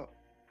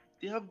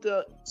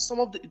the some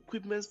of the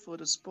equipment for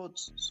the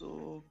sports,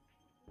 so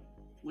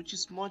which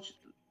is much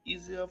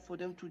easier for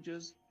them to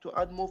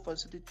add more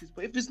facilities.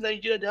 But if it's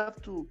Nigeria, they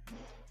have to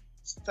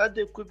start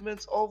the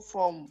equipment all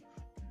from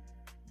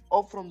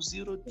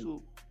zero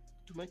to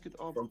make it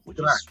up, From which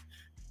scratch.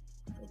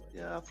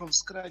 is from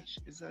scratch,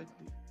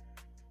 exactly.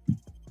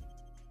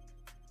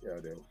 Yeah,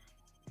 they will.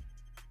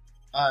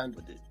 And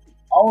But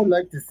I would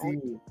like to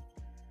see.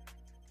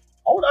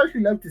 I would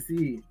actually like to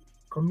see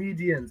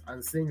comedians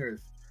and singers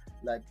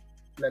like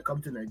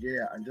come to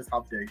Nigeria and just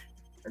have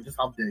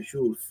their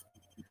shows.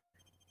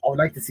 I would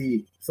like to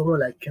see someone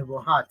like Kevin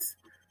Hart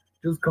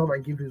just come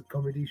and give his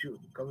comedy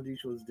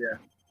shows there.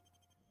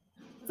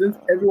 Since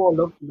everyone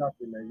loves to laugh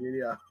in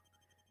Nigeria,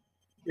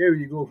 here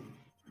you go.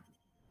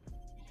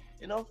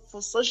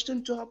 for such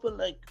thing to happen,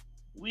 like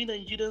we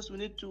Nigerians, we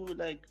need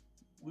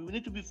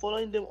to be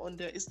following them on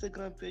their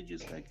Instagram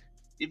pages. Like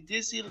if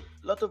they see a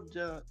lot of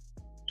the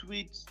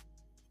tweets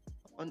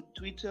on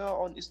Twitter,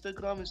 on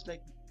Instagram, it's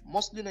like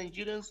mostly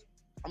Nigerians.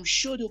 I'm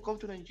sure they'll come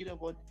to Nigeria,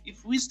 but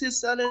if we stay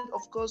silent,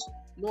 of course,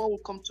 no one will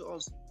come to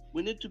us.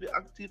 We need to be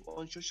active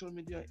on social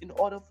media in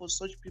order for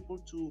such people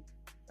to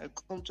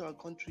come to our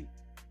country.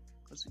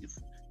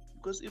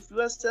 Because if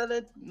we are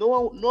silent, no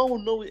one will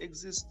know we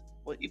exist.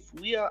 But if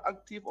we are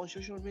active on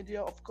social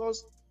media, of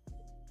course,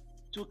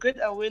 to create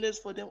awareness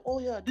for them. Oh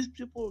yeah, these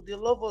people, they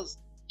love us.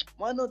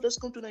 Why not just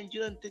come to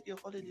Nigeria and take a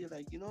holiday,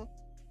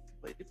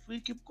 But if we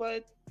keep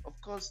quiet, of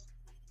course,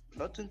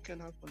 nothing can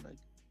happen.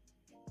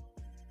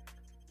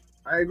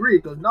 I agree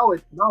because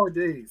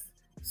nowadays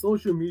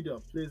social media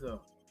plays a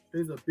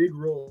big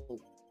role.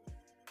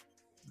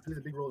 Plays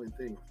a big role in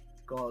things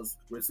because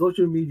with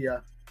social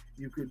media,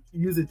 you could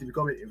use it to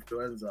become an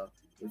influencer.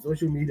 With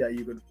social media,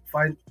 you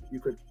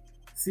could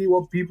see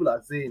what people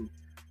are saying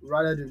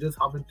rather than just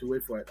having to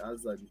wait for it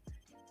as an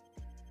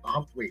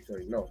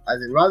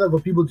as in rather for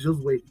people to just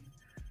wait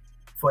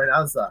for an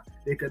answer,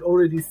 they can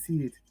already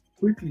see it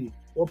quickly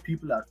what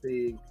people are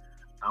saying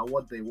and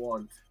what they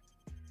want,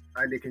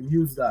 and they can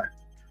use that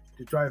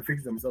to try and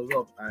fix themselves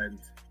up and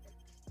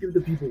give the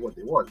people what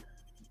they want.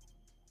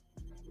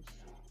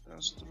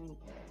 That's true.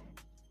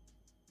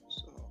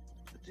 So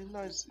I think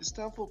now it's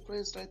time for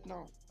praise right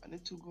now. I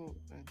need to go,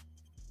 man.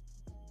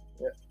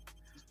 Yeah.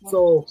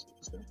 So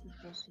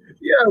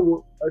yeah,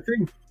 well, I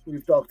think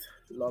we've talked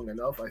long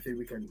enough. I think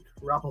we can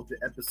wrap up the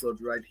episode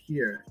right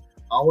here.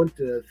 I want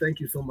to thank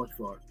you so much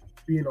for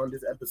being on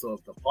this episode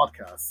of the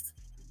podcast.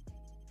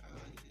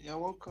 You're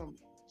welcome.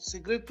 It's a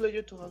great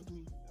pleasure to have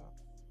me.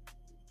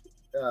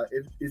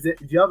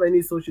 Do you have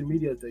any social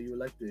media that you would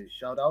like to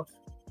shout out?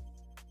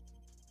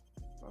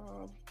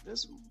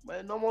 This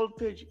my normal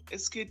page,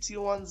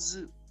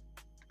 SKT1Z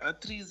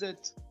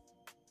 3Z.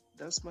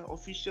 That's my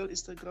official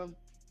Instagram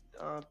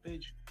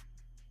page.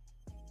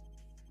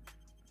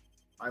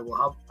 I will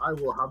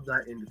have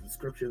that in the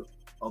description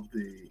of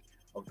the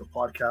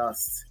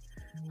podcast.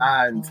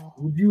 And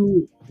would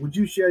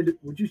you share the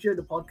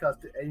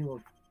podcast to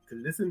anyone to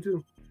listen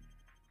to?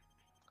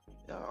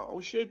 Yeah,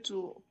 I'll share it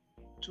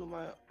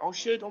I'll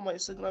share it on my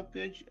Instagram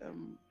page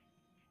and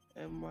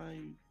my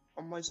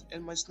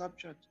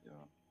Snapchat.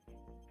 Yeah.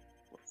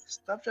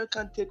 Snapchat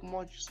can't take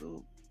much,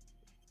 so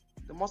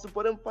the most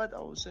important part I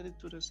will send it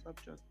to the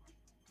Snapchat.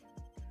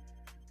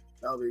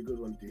 That'll be a good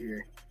one to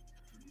hear.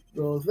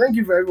 So thank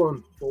you for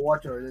everyone for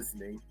watching or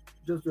listening.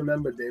 Just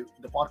remember the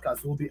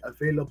podcast will be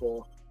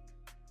available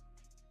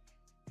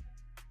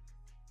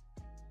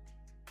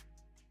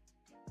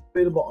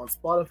on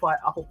Spotify,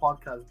 Apple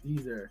Podcasts,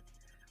 Deezer,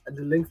 and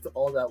the links to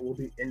all that will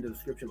be in the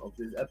description of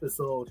this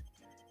episode.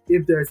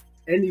 If there's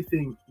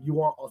anything you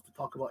want us to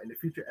talk about in a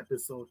future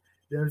episode,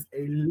 there's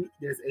a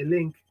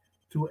link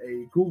to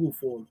a Google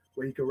form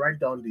where you can write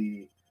down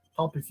the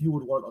topics you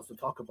would want us to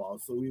talk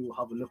about, so we will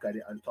have a look at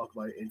it and talk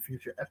about it in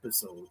future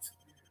episodes.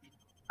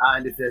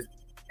 And if there's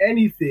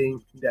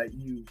anything that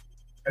you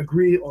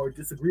agree or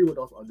disagree with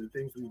us on the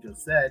things we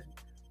just said,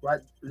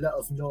 right, let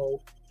us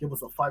know. Give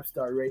us a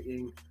 5-star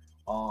rating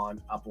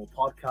on Apple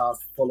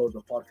Podcasts, follow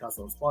the podcast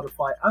on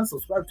Spotify, and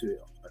subscribe to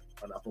it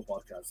on Apple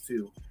Podcasts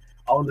too.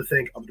 I want to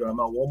thank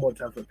Abdurrahman one more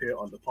time for appearing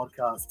on the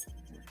podcast.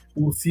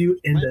 We will see you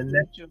in the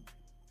next. Yes.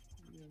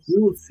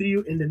 We will see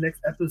you in the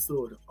next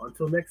episode.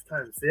 Until next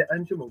time, say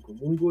Anjimo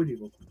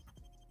Kumungo.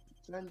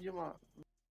 Sanjima.